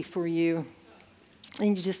easy for you.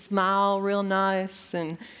 And you just smile real nice,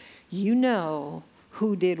 and you know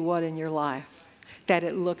who did what in your life, that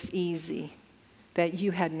it looks easy, that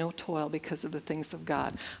you had no toil because of the things of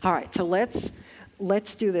God. All right, so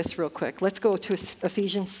let's do this real quick. Let's go to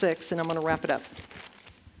Ephesians 6, and I'm going to wrap it up.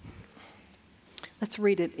 Let's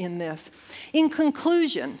read it in this. In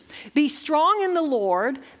conclusion, be strong in the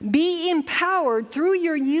Lord, be empowered through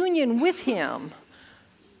your union with him.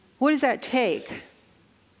 What does that take?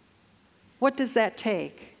 What does that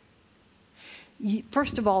take?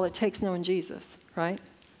 First of all, it takes knowing Jesus, right?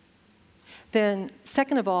 Then,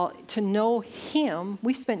 second of all, to know him.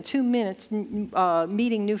 We spent 2 minutes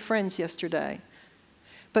meeting new friends yesterday.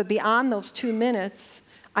 But beyond those 2 minutes,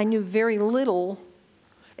 I knew very little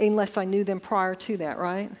unless I knew them prior to that,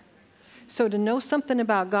 right? So to know something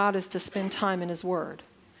about God is to spend time in his word.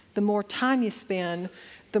 The more time you spend,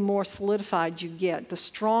 the more solidified you get, the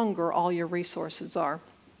stronger all your resources are.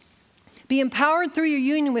 Be empowered through your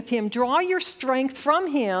union with him. Draw your strength from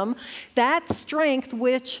him, that strength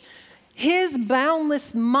which his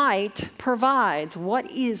boundless might provides. What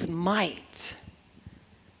is might?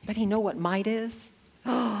 Anybody know what might is?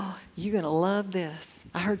 Oh, you're going to love this.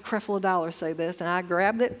 I heard Creflo Dollar say this, and I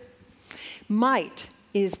grabbed it. Might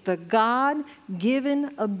is the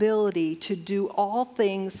God-given ability to do all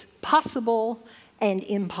things possible and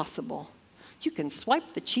impossible. You can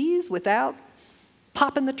swipe the cheese without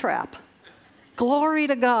popping the trap. Glory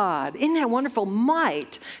to God. Isn't that wonderful?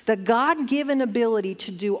 Might, the God-given ability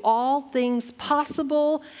to do all things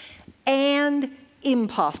possible and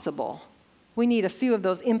impossible. We need a few of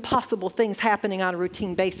those impossible things happening on a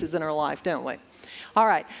routine basis in our life, don't we? All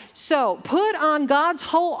right, so put on God's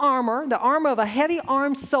whole armor, the armor of a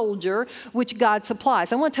heavy-armed soldier, which God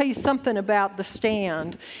supplies. I want to tell you something about the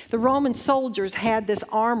stand. The Roman soldiers had this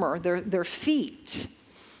armor, their feet,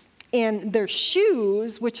 and their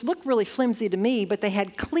shoes, which looked really flimsy to me, but they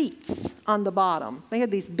had cleats on the bottom. They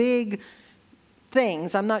had these big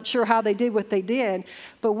things. I'm not sure how they did what they did,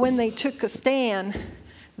 but when they took a stand,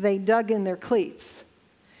 they dug in their cleats.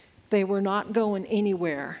 They were not going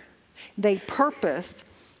anywhere. They purposed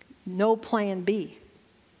no plan B.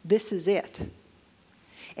 This is it.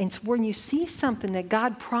 And when you see something that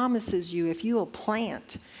God promises you, if you will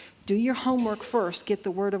plant, do your homework first, get the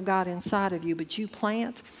Word of God inside of you, but you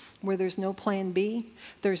plant where there's no plan B,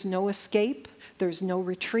 there's no escape, there's no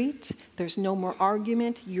retreat, there's no more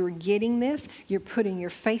argument. You're getting this, you're putting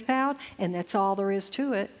your faith out, and that's all there is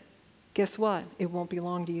to it. Guess what? It won't be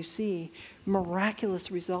long till you see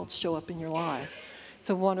miraculous results show up in your life. It's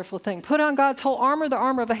a wonderful thing. Put on God's whole armor, the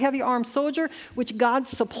armor of a heavy-armed soldier, which God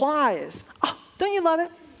supplies. Oh, don't you love it?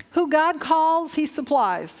 Who God calls, he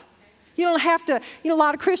supplies. You don't have to, a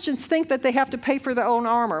lot of Christians think that they have to pay for their own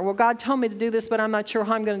armor. Well, God told me to do this, but I'm not sure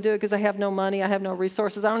how I'm going to do it because I have no money, I have no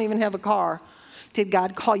resources, I don't even have a car. Did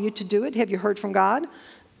God call you to do it? Have you heard from God?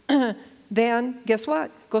 Then guess what?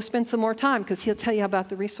 Go spend some more time because he'll tell you about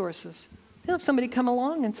the resources. He'll have somebody come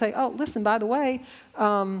along and say, oh, listen, by the way,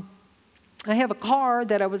 I have a car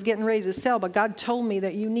that I was getting ready to sell, but God told me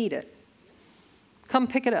that you need it. Come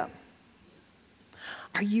pick it up.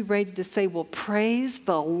 Are you ready to say, well, praise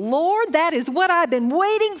the Lord, that is what I've been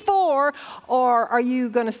waiting for? Or are you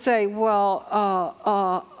going to say, well,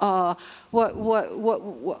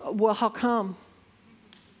 how come?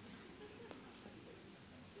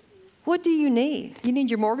 What do you need? You need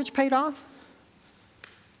your mortgage paid off?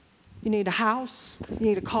 You need a house? You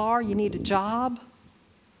need a car? You need a job?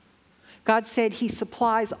 God said he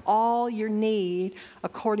supplies all your need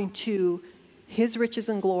according to his riches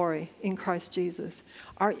and glory in Christ Jesus.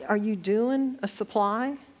 Are you doing a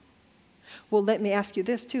supply? Well, let me ask you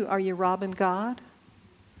this too. Are you robbing God?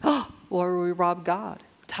 Or will we rob God?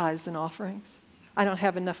 tithes and offerings. I don't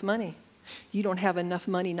have enough money. You don't have enough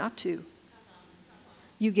money not to.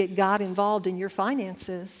 You get God involved in your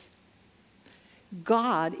finances.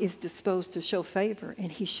 God is disposed to show favor,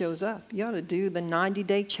 and he shows up. You ought to do the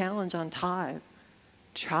 90-day challenge on tithe.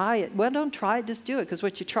 Try it. Well, don't try it, just do it, because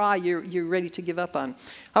what you try, you're ready to give up on.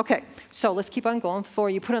 Okay, so let's keep on going. For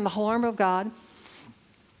you put on the whole armor of God,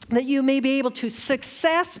 that you may be able to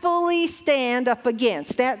successfully stand up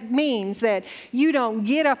against. That means that you don't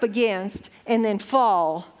get up against and then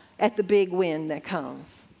fall at the big wind that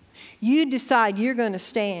comes. You decide you're going to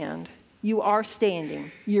stand. You are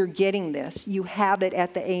standing. You're getting this. You have it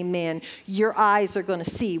at the amen. Your eyes are going to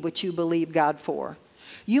see what you believe God for.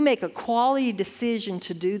 You make a quality decision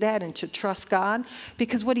to do that and to trust God,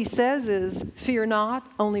 because what he says is, fear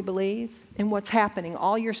not, only believe. And what's happening?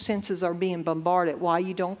 All your senses are being bombarded. Why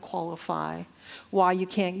you don't qualify, why you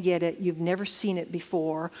can't get it. You've never seen it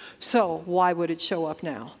before. So why would it show up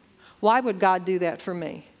now? Why would God do that for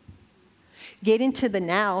me? Get into the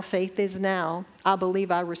now. Faith is now. I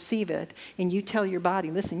believe I receive it. And you tell your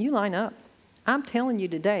body, listen, you line up. I'm telling you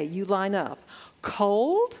today, you line up.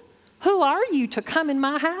 Cold? Who are you to come in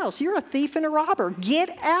my house? You're a thief and a robber.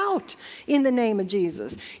 Get out in the name of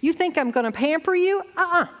Jesus. You think I'm going to pamper you?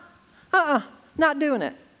 Not doing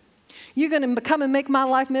it. You're going to come and make my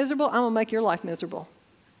life miserable? I'm going to make your life miserable.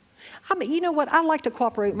 I mean, you know what? I like to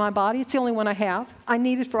cooperate with my body. It's the only one I have. I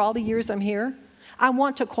need it for all the years I'm here. I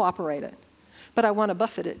want to cooperate it, but I want to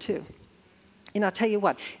buffet it too. And I'll tell you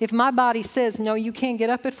what, if my body says, no, you can't get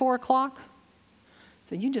up at 4 o'clock,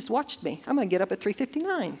 so you just watched me. I'm going to get up at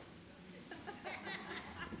 3:59.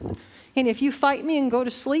 And if you fight me and go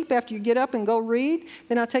to sleep after you get up and go read,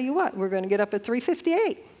 then I'll tell you what, we're going to get up at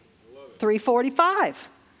 3:58, 3:45,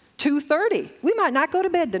 2:30. We might not go to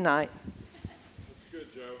bed tonight. That's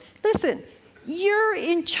good, Joe. Listen, you're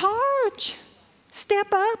in charge. Step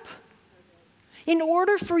up. In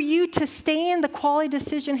order for you to stand, the quality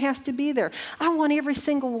decision has to be there. I want every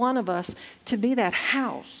single one of us to be that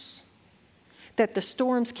house that the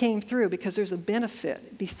storms came through, because there's a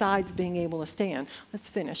benefit besides being able to stand. Let's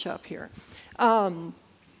finish up here.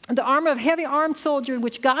 The armor of heavy armed soldier,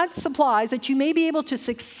 which God supplies, that you may be able to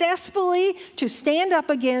successfully to stand up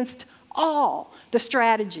against all the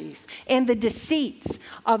strategies and the deceits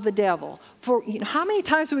of the devil. For how many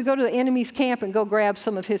times do we go to the enemy's camp and go grab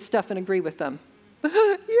some of his stuff and agree with them?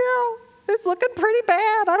 Yeah, it's looking pretty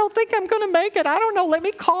bad. I don't think I'm going to make it. I don't know. Let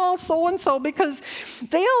me call so-and-so, because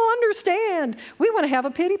they'll understand. We want to have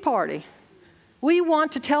a pity party. We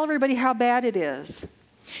want to tell everybody how bad it is.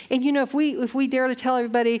 And if we dare to tell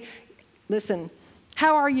everybody, listen,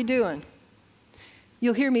 how are you doing?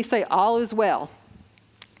 You'll hear me say, all is well.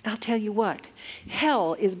 I'll tell you what,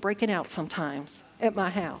 hell is breaking out sometimes at my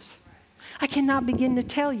house. I cannot begin to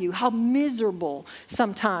tell you how miserable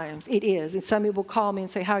sometimes it is. And some people call me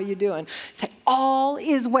and say, how are you doing? Say, all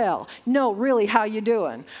is well. No, really, how are you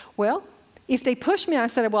doing? Well, if they push me, I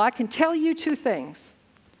said, well, I can tell you 2 things.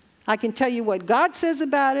 I can tell you what God says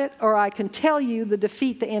about it, or I can tell you the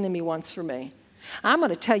defeat the enemy wants for me. I'm going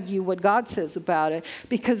to tell you what God says about it,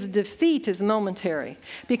 because defeat is momentary.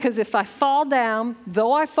 Because if I fall down,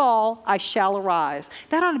 though I fall, I shall arise.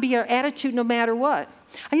 That ought to be our attitude no matter what.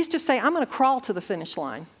 I used to say, I'm going to crawl to the finish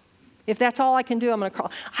line. If that's all I can do, I'm going to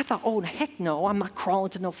crawl. I thought, oh, heck no, I'm not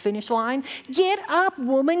crawling to no finish line. Get up,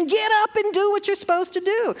 woman. Get up and do what you're supposed to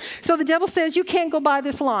do. So the devil says, you can't go by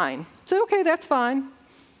this line. So, okay, that's fine.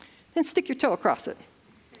 Then stick your toe across it.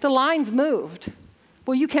 The line's moved.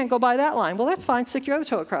 Well, you can't go by that line. Well, that's fine. Stick your other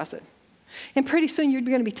toe across it. And pretty soon you're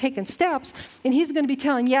going to be taking steps, and he's going to be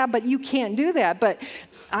telling, yeah, but you can't do that. But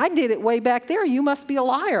I did it way back there. You must be a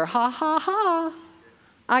liar. Ha, ha, ha.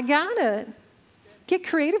 I got it. Get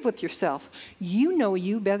creative with yourself. You know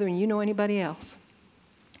you better than you know anybody else.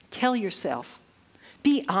 Tell yourself.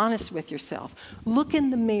 Be honest with yourself. Look in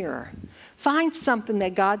the mirror. Find something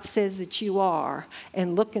that God says that you are,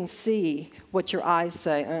 and look and see what your eyes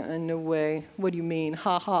say. No way. What do you mean?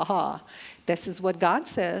 Ha, ha, ha. This is what God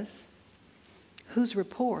says. Whose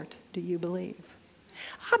report do you believe?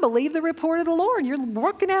 I believe the report of the Lord. You're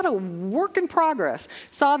working out a work in progress.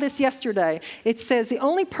 Saw this yesterday. It says the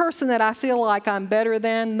only person that I feel like I'm better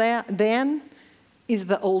than is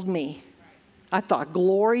the old me. I thought,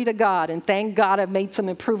 glory to God, and thank God I've made some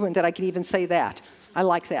improvement that I can even say that. I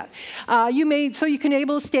like that. So you can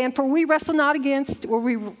able to stand, for we wrestle not against, or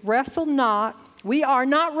we wrestle not. We are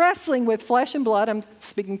not wrestling with flesh and blood. I'm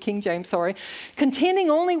speaking King James, sorry. Contending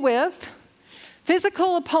only with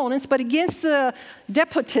Physical opponents, but against the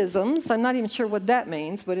despotisms, I'm not even sure what that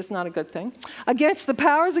means, but it's not a good thing, against the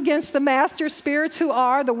powers, against the master spirits who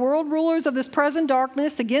are the world rulers of this present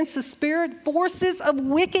darkness, against the spirit forces of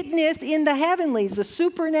wickedness in the heavenlies, the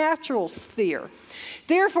supernatural sphere.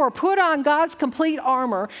 Therefore, put on God's complete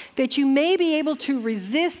armor that you may be able to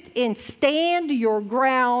resist and stand your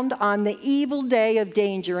ground on the evil day of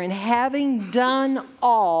danger. And having done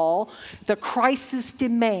all the crisis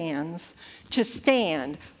demands, to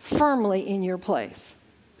stand firmly in your place.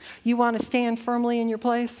 You want to stand firmly in your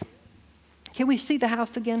place? Can we see the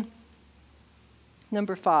house again?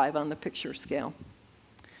 Number 5 on the picture scale.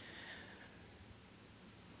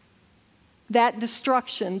 That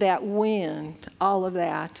destruction, that wind, all of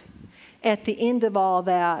that. At the end of all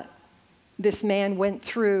that, this man went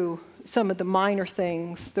through some of the minor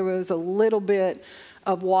things. There was a little bit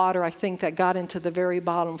of water, I think, that got into the very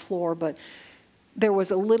bottom floor, but there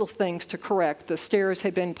was a little things to correct. The stairs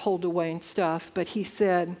had been pulled away and stuff, but he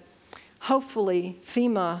said, hopefully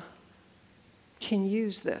FEMA can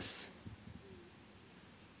use this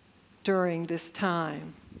during this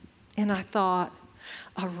time. And I thought,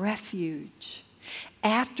 a refuge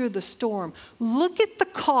after the storm. Look at the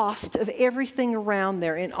cost of everything around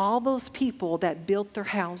there and all those people that built their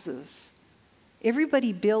houses.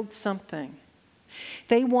 Everybody builds something.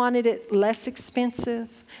 They wanted it less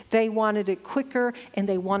expensive, they wanted it quicker, and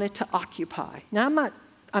they wanted to occupy. Now,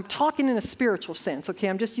 I'm talking in a spiritual sense, okay?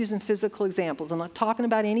 I'm just using physical examples. I'm not talking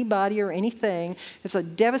about anybody or anything. It's a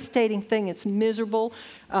devastating thing. It's miserable.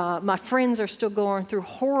 My friends are still going through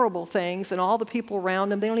horrible things, and all the people around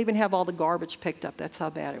them, they don't even have all the garbage picked up. That's how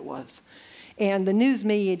bad it was. And the news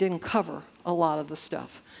media didn't cover a lot of the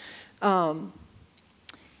stuff.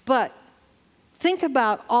 But think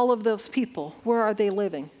about all of those people. Where are they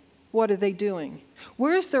living? What are they doing?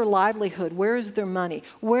 Where's their livelihood? Where's their money?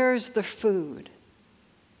 Where's their food?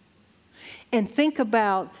 And think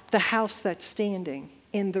about the house that's standing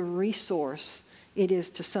and the resource it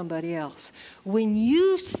is to somebody else. When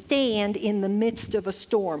you stand in the midst of a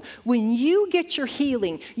storm, when you get your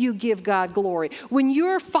healing, you give God glory. When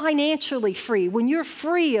you're financially free, when you're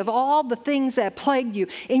free of all the things that plagued you,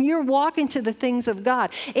 and you're walking to the things of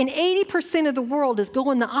God, and 80% of the world is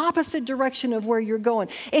going the opposite direction of where you're going,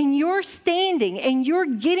 and you're standing and you're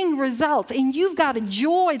getting results, and you've got a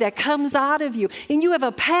joy that comes out of you, and you have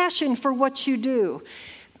a passion for what you do.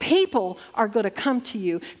 People are going to come to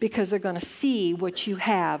you because they're going to see what you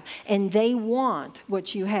have, and they want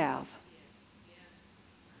what you have.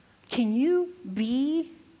 Can you be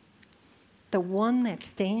the one that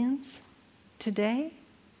stands today?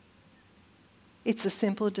 It's a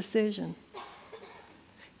simple decision.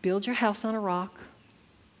 Build your house on a rock.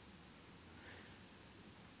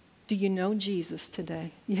 Do you know Jesus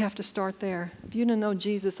today? You have to start there. If you don't know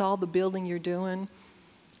Jesus, all the building you're doing,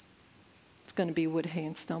 it's going to be wood, hay,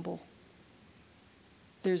 and stubble.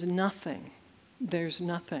 There's nothing. There's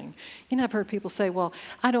nothing. You know, I've heard people say, well,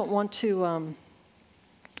 I don't want to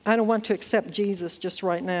accept Jesus just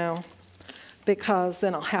right now because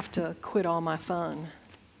then I'll have to quit all my fun.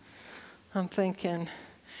 I'm thinking,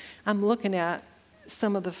 I'm looking at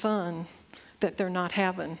some of the fun that they're not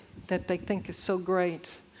having, that they think is so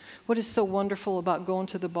great. What is so wonderful about going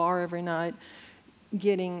to the bar every night,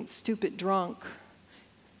 getting stupid drunk,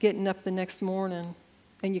 getting up the next morning,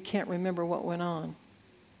 and you can't remember what went on?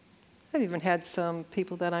 I've even had some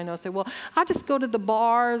people that I know say, well, I just go to the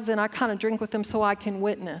bars and I kind of drink with them so I can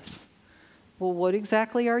witness. Well, what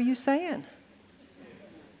exactly are you saying?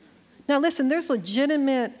 Now listen, there's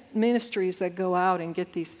legitimate ministries that go out and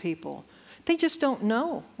get these people. They just don't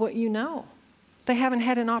know what you know. They haven't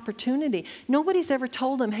had an opportunity. Nobody's ever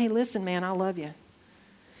told them, hey, listen, man, I love you.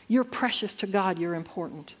 You're precious to God. You're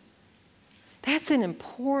important. That's an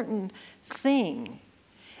important thing.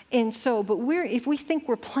 And so, but if we think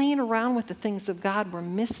we're playing around with the things of God, we're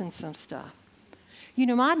missing some stuff. You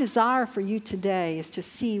know, my desire for you today is to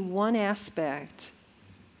see one aspect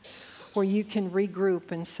where you can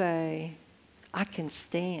regroup and say, I can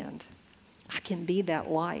stand. I can be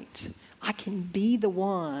that light. I can be the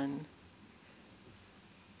one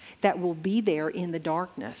that will be there in the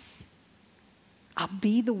darkness. I'll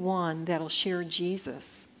be the one that'll share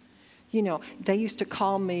Jesus. You know, they used to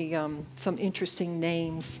call me some interesting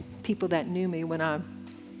names. People that knew me when I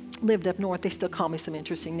lived up north, they still call me some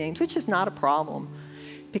interesting names, which is not a problem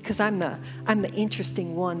because I'm the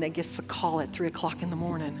interesting one that gets the call at 3 o'clock in the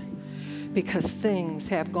morning because things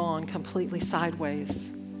have gone completely sideways.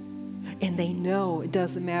 And they know it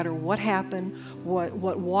doesn't matter what happened,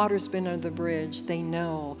 what water's been under the bridge. They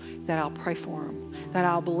know that I'll pray for them, that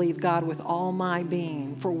I'll believe God with all my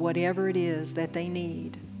being for whatever it is that they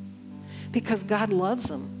need. because God loves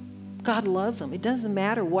them. God loves them. It doesn't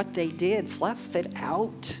matter what they did. Fluff it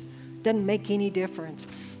out. Doesn't make any difference.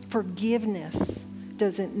 Forgiveness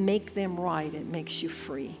doesn't make them right. It makes you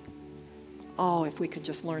free. Oh, if we could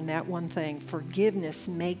just learn that one thing. Forgiveness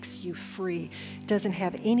makes you free. It doesn't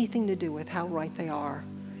have anything to do with how right they are.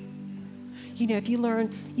 You know, if you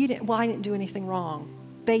learn, I didn't do anything wrong.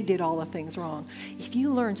 They did all the things wrong. If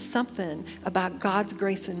you learn something about God's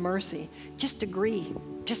grace and mercy, just agree.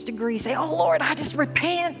 Just agree. Say, oh, Lord, I just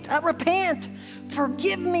repent. I repent.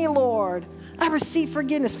 Forgive me, Lord. I receive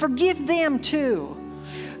forgiveness. Forgive them too.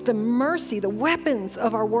 The mercy, the weapons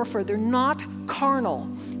of our warfare, they're not carnal,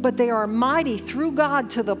 but they are mighty through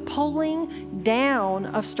God to the pulling down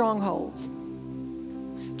of strongholds.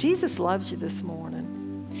 Jesus loves you this morning.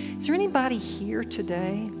 Is there anybody here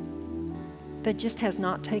today that just has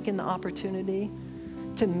not taken the opportunity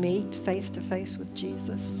to meet face to face with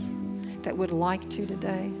Jesus, that would like to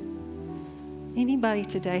today? Anybody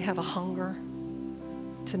today have a hunger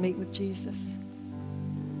to meet with Jesus?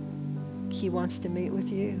 He wants to meet with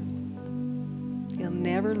you. He'll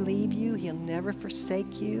never leave you. He'll never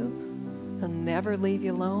forsake you. He'll never leave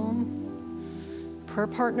you alone. Prayer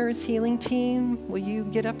Partners Healing Team, will you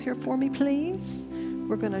get up here for me, please?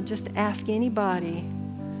 We're going to just ask anybody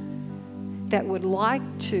that would like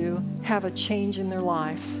to have a change in their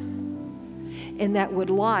life and that would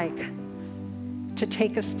like to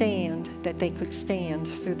take a stand, that they could stand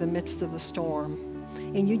through the midst of the storm.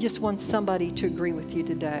 And you just want somebody to agree with you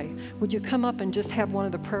today. Would you come up and just have one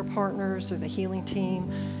of the prayer partners or the healing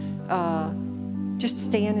team just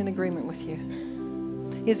stand in agreement with you?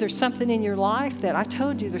 Is there something in your life that I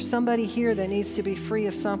told you there's somebody here that needs to be free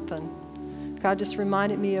of something? God just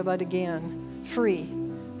reminded me of it again. Free.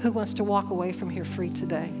 Who wants to walk away from here free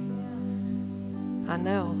today? I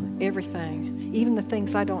know everything, even the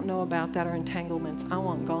things I don't know about that are entanglements, I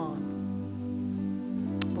want gone.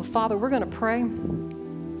 Well, Father, we're going to pray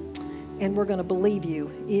and we're going to believe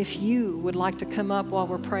you. If you would like to come up while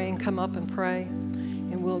we're praying, come up and pray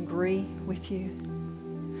and we'll agree with you.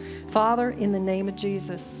 Father, in the name of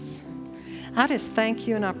Jesus, I just thank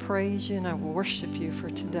you and I praise you and I worship you for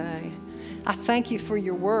today. I thank you for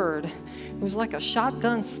your word. It was like a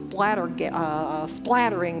shotgun splattering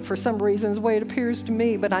for some reason, is the way it appears to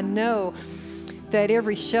me, but I know that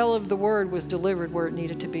every shell of the word was delivered where it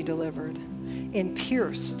needed to be delivered and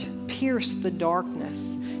pierced the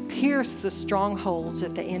darkness, pierced the strongholds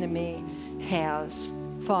that the enemy has,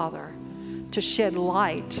 Father, to shed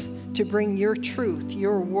light, to bring your truth,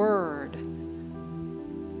 your word,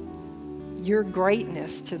 your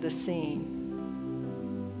greatness to the scene.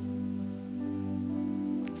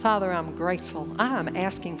 Father, I'm grateful. I'm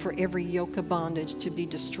asking for every yoke of bondage to be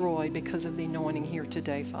destroyed because of the anointing here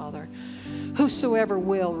today, Father. Whosoever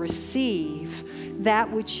will receive that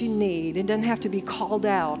which you need. It doesn't have to be called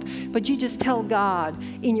out, but you just tell God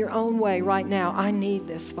in your own way right now, I need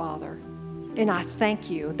this, Father. And I thank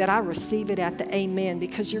you that I receive it at the amen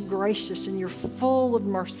because you're gracious and you're full of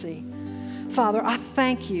mercy. Father, I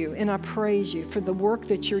thank you and I praise you for the work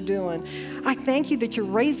that you're doing. I thank you that you're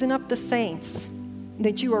raising up the saints,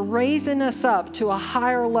 that you are raising us up to a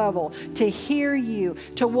higher level, to hear you,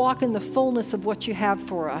 to walk in the fullness of what you have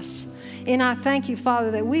for us. And I thank you,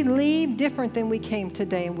 Father, that we leave different than we came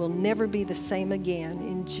today and we'll never be the same again.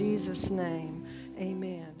 In Jesus' name,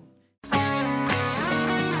 amen.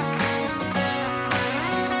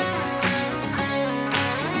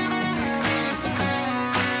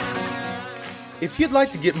 If you'd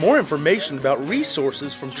like to get more information about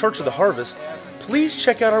resources from Church of the Harvest, please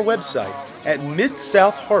check out our website at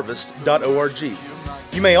midsouthharvest.org.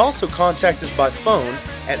 You may also contact us by phone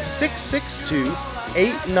at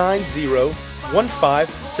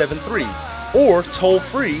 662-890-1573 or toll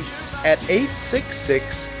free at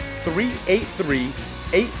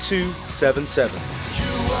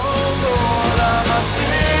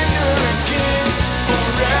 866-383-8277.